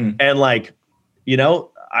 Mm-hmm. And like, you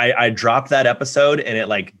know, I dropped that episode and it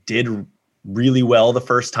like did really well the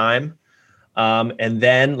first time. And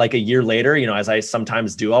then like a year later, you know, as I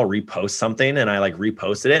sometimes do, I'll repost something and I like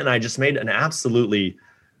reposted it. And I just made an absolutely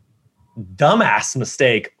dumbass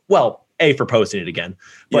mistake. Well, A, for posting it again,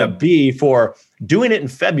 but B, for doing it in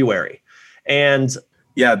February. And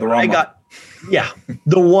the wrong month.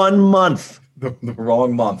 The 1 month. The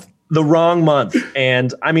wrong month. The wrong month.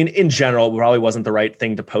 And I mean, in general, it probably wasn't the right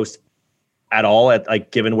thing to post at all, at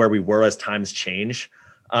like given where we were as times change.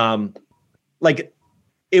 Like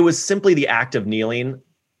it was simply the act of kneeling.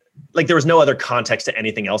 Like there was no other context to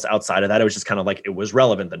anything else outside of that. It was just kind of like it was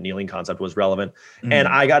relevant. The kneeling concept was relevant. Mm-hmm. And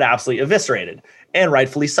I got absolutely eviscerated, and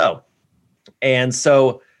rightfully so. And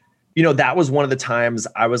so, you know, that was one of the times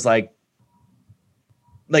I was like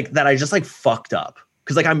that I just like fucked up.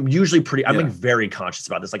 Cause like, I'm usually I'm like very conscious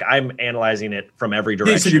about this. Like I'm analyzing it from every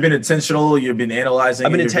direction. So you've been intentional. You've been analyzing.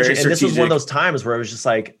 I've been intentional. And this was one of those times where I was just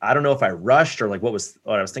like, I don't know if I rushed or like what I was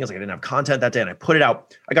thinking. I was like, I didn't have content that day and I put it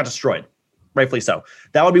out. I got destroyed. Rightfully so.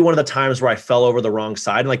 That would be one of the times where I fell over the wrong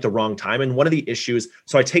side and like the wrong time. And one of the issues,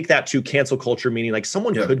 so I take that to cancel culture, meaning like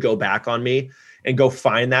someone could go back on me and go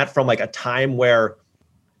find that from like a time where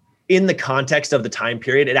in the context of the time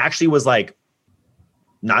period, it actually was like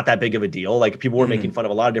not that big of a deal. Like people were making fun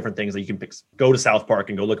of a lot of different things. Like you can go to South Park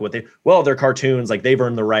and go look at what they're cartoons. Like they've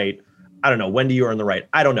earned the right. I don't know. When do you earn the right?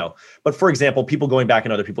 I don't know. But for example, people going back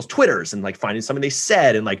in other people's Twitters and like finding something they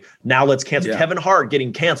said and like, now let's cancel Kevin Hart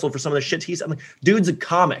getting canceled for some of the shit he said. I'm like, dude's a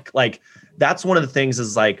comic. Like that's one of the things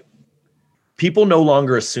is like people no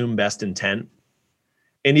longer assume best intent.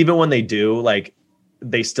 And even when they do, like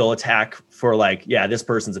they still attack for like, yeah, this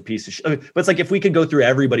person's a piece of shit. But it's like, if we could go through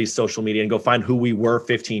everybody's social media and go find who we were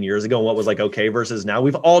 15 years ago and what was like, okay, versus now,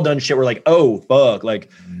 we've all done shit. We're like, oh, fuck. Like,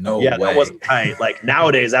 no way. That wasn't tight. Like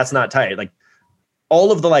nowadays, that's not tight. Like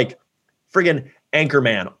all of the like friggin'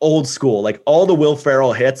 Anchorman, old school, like all the Will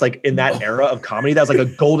Ferrell hits, like in that era of comedy, that was like a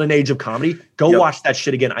golden age of comedy. Go watch that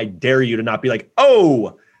shit again. I dare you to not be like,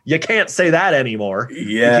 oh, you can't say that anymore. Yeah.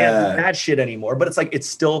 You can't do that shit anymore. But it's like, it's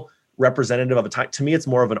still representative of a time. To me, it's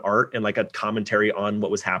more of an art and like a commentary on what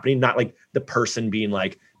was happening, not like the person being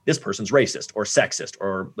like, this person's racist or sexist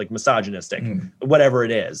or like misogynistic, whatever it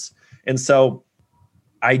is. And so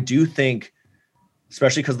I do think,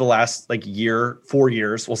 especially because the last like 4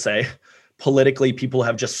 years, we'll say, politically, people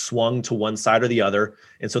have just swung to one side or the other.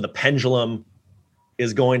 And so the pendulum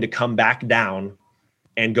is going to come back down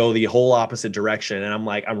and go the whole opposite direction. And I'm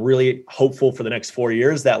like, I'm really hopeful for the next 4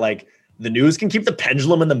 years that like the news can keep the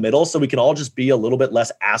pendulum in the middle so we can all just be a little bit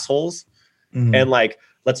less assholes. And like,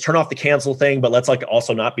 let's turn off the cancel thing, but let's like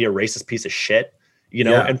also not be a racist piece of shit, you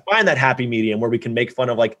know, and find that happy medium where we can make fun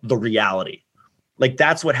of like the reality. Like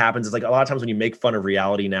that's what happens. Is like a lot of times when you make fun of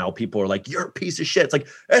reality now, people are like, you're a piece of shit. It's like,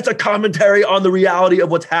 it's a commentary on the reality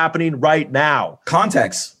of what's happening right now.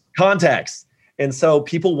 Context. And so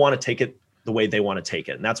people want to take it the way they want to take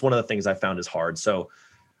it. And that's one of the things I found is hard. So,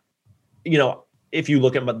 you know, if you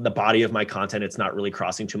look at the body of my content, it's not really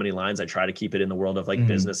crossing too many lines. I try to keep it in the world of like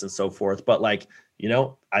business and so forth. But like, you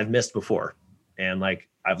know, I've missed before and like,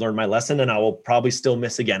 I've learned my lesson and I will probably still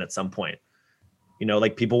miss again at some point. You know,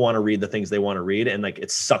 like people want to read the things they want to read. And like,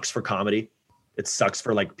 it sucks for comedy. It sucks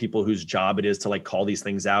for like people whose job it is to like call these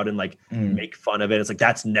things out and like make fun of it. It's like,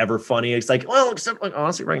 that's never funny. It's like, well, except like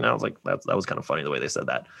honestly right now, it's like, that was kind of funny the way they said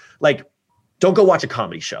that. Like, don't go watch a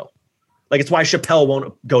comedy show. Like it's why Chappelle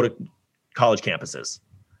won't go to college campuses.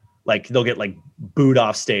 Like they'll get like booed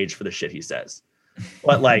off stage for the shit he says.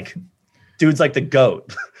 But like, dude's like the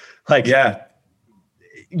GOAT. Like,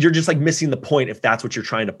 you're just like missing the point if that's what you're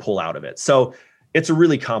trying to pull out of it. So it's a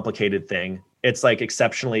really complicated thing. It's like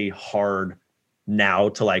exceptionally hard now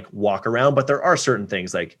to like walk around, but there are certain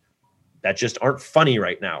things like that just aren't funny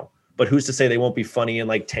right now. But who's to say they won't be funny in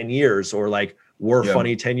like 10 years or like were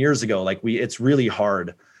funny 10 years ago? Like it's really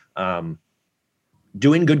hard.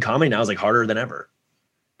 Doing good comedy now is like harder than ever.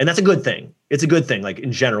 And that's a good thing. It's a good thing. Like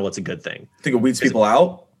in general, it's a good thing. I think it weeds people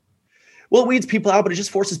out. Well, it weeds people out, but it just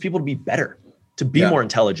forces people to be better, to be more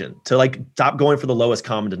intelligent, to like stop going for the lowest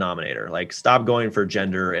common denominator, like stop going for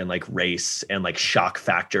gender and like race and like shock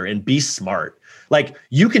factor and be smart. Like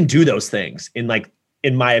you can do those things in like,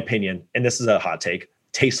 in my opinion, and this is a hot take,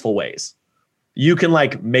 tasteful ways. You can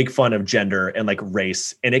like make fun of gender and like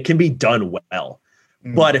race and it can be done well.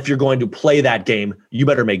 But if you're going to play that game, you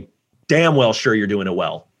better make damn well sure you're doing it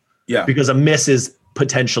well. Yeah. Because a miss is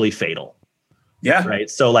potentially fatal. Yeah. Right.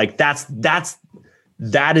 So like that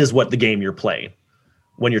is what the game you're playing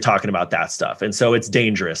when you're talking about that stuff. And so it's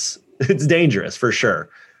dangerous. It's dangerous for sure.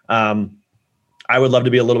 I would love to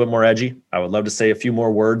be a little bit more edgy. I would love to say a few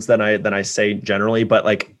more words than I say generally, but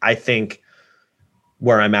like I think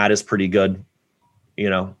where I'm at is pretty good, you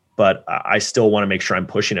know. But I still want to make sure I'm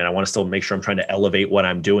pushing it. I want to still make sure I'm trying to elevate what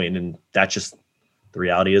I'm doing. And that's just the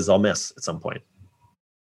reality is I'll miss at some point.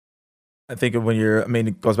 I think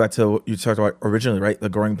it goes back to what you talked about originally, right? The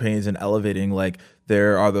growing pains and elevating, like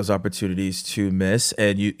there are those opportunities to miss.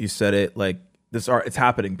 And you said it like it's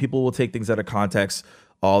happening. People will take things out of context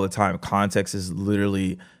all the time. Context is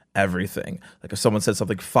literally everything. Like if someone said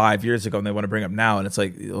something 5 years ago and they want to bring up now, and it's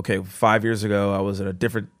like, okay, 5 years ago, I was in a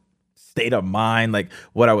different state of mind, like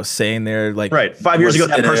what I was saying there, like right. 5 years ago,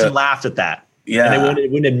 that person laughed at that. Yeah. And they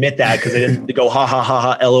wouldn't admit that because they didn't go ha ha ha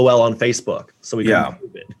ha LOL on Facebook. So we couldn't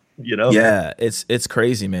prove it, you know? Yeah, it's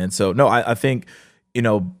crazy, man. So no, I think, you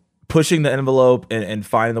know, pushing the envelope and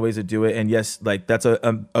finding the ways to do it. And yes, like that's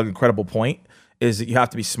an incredible point, is that you have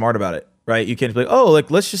to be smart about it. Right. You can't be like, oh,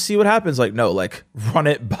 like, let's just see what happens. Like, no, like run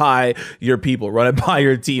it by your people, run it by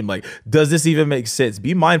your team. Like, does this even make sense?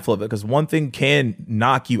 Be mindful of it, because one thing can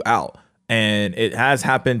knock you out, and it has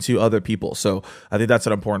happened to other people. So I think that's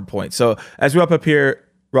an important point. So as we wrap up here,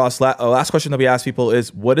 Ross, last question that we ask people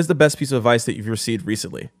is, what is the best piece of advice that you've received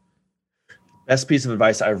recently? Best piece of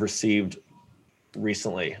advice I've received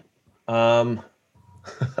recently.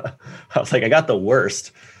 I was like, I got the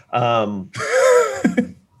worst.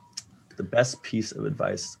 The best piece of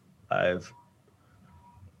advice I've,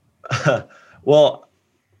 well,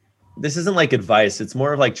 this isn't like advice. It's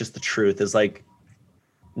more of like just the truth is like,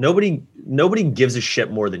 nobody gives a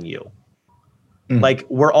shit more than you. Like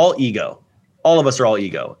we're all ego. All of us are all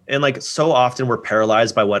ego. And like so often we're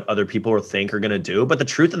paralyzed by what other people think are going to do. But the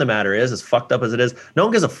truth of the matter is, as fucked up as it is, no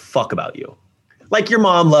one gives a fuck about you. Like your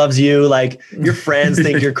mom loves you. Like your friends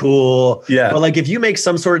think you're cool. Yeah. But like if you make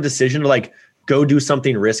some sort of decision to like go do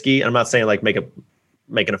something risky, and I'm not saying like make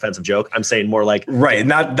an offensive joke. I'm saying more like right.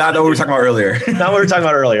 Not what we were talking about earlier. Not what we were talking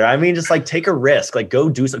about earlier. I mean, just like take a risk. Like go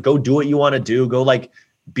do what you want to do. Go like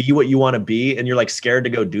be what you want to be. And you're like scared to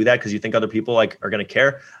go do that because you think other people like are going to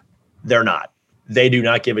care. They're not. They do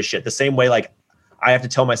not give a shit. The same way like I have to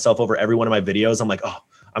tell myself over every one of my videos, I'm like, oh,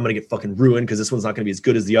 I'm going to get fucking ruined because this one's not going to be as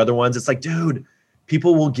good as the other ones. It's like, dude,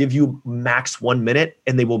 people will give you max 1 minute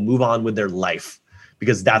and they will move on with their life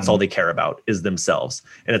because that's all they care about is themselves.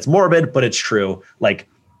 And it's morbid, but it's true. Like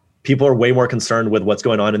people are way more concerned with what's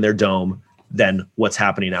going on in their dome than what's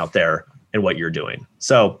happening out there and what you're doing.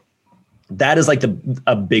 So that is like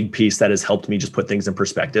a big piece that has helped me just put things in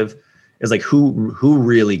perspective is like who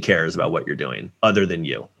really cares about what you're doing other than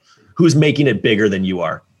you? Who's making it bigger than you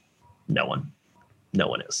are? No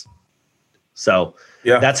one is. So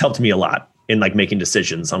yeah, that's helped me a lot in like making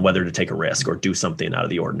decisions on whether to take a risk or do something out of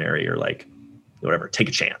the ordinary or like whatever, take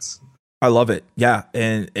a chance. I love it. Yeah.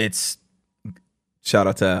 And it's shout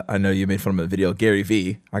out to, I know you made fun of the video, Gary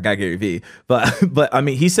V. I got Gary V. But I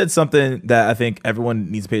mean, he said something that I think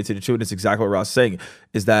everyone needs to pay attention to. And it's exactly what Ross is saying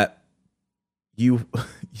is that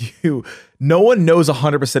no one knows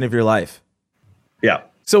 100% of your life. Yeah.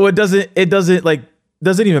 So it doesn't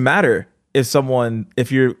even matter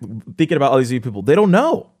if you're thinking about all these people, they don't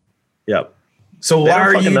know. Yeah. So why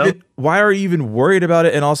are you even worried about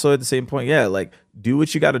it? And also at the same point, yeah, like do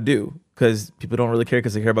what you got to do because people don't really care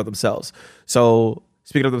because they care about themselves. So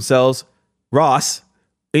speaking of themselves, Ross,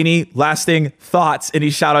 any lasting thoughts, any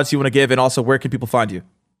shout outs you want to give? And also where can people find you?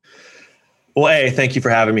 Well, hey, thank you for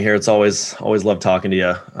having me here. It's always love talking to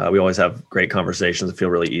you. We always have great conversations that feel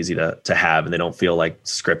really easy to have, and they don't feel like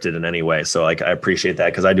scripted in any way. So like, I appreciate that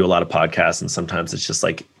because I do a lot of podcasts and sometimes it's just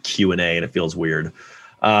like Q&A and it feels weird.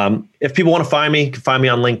 If people want to find me, you can find me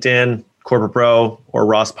on LinkedIn, Corporate Bro or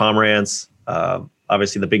Ross Pomerantz.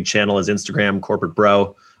 Obviously the big channel is Instagram, Corporate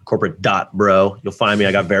Bro, corporate.bro. You'll find me.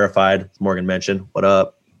 I got verified. As Morgan mentioned. What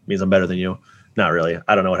up? Means I'm better than you. Not really.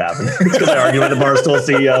 I don't know what happened. It's because I argued with the Barstool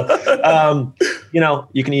CEO.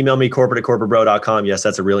 You can email me corporate@corporatebro.com. Yes,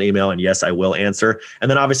 that's a real email. And yes, I will answer. And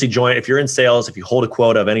then obviously join, if you're in sales, if you hold a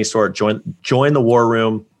quota of any sort, join the war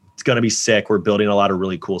room. It's going to be sick. We're building a lot of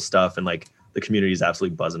really cool stuff. And like the community is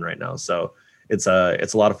absolutely buzzing right now. So it's a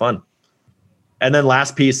lot of fun. And then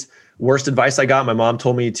last piece, worst advice I got, my mom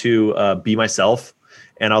told me to be myself.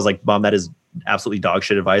 And I was like, Mom, that is absolutely dog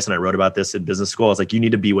shit advice. And I wrote about this in business school. I was like, you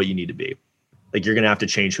need to be what you need to be. Like you're going to have to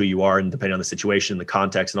change who you are and depending on the situation, the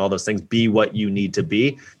context and all those things, be what you need to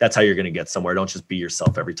be. That's how you're going to get somewhere. Don't just be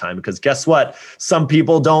yourself every time because guess what? Some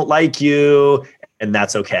people don't like you and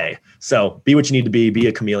that's okay. So be what you need to be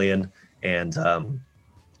a chameleon. And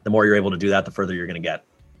the more you're able to do that, the further you're going to get.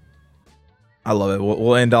 I love it.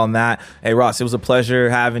 We'll end on that. Hey, Ross, it was a pleasure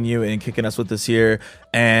having you and kicking us with this here.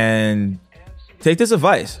 And take this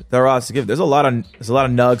advice that Ross to give. There's a lot of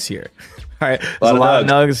nugs here. All right, there's a lot of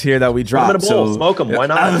nugs here that we dropped. So smoke them. Why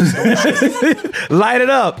not? Light it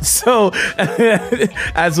up. So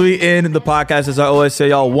as we end the podcast, as I always say,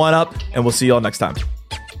 y'all, one up, and we'll see y'all next time.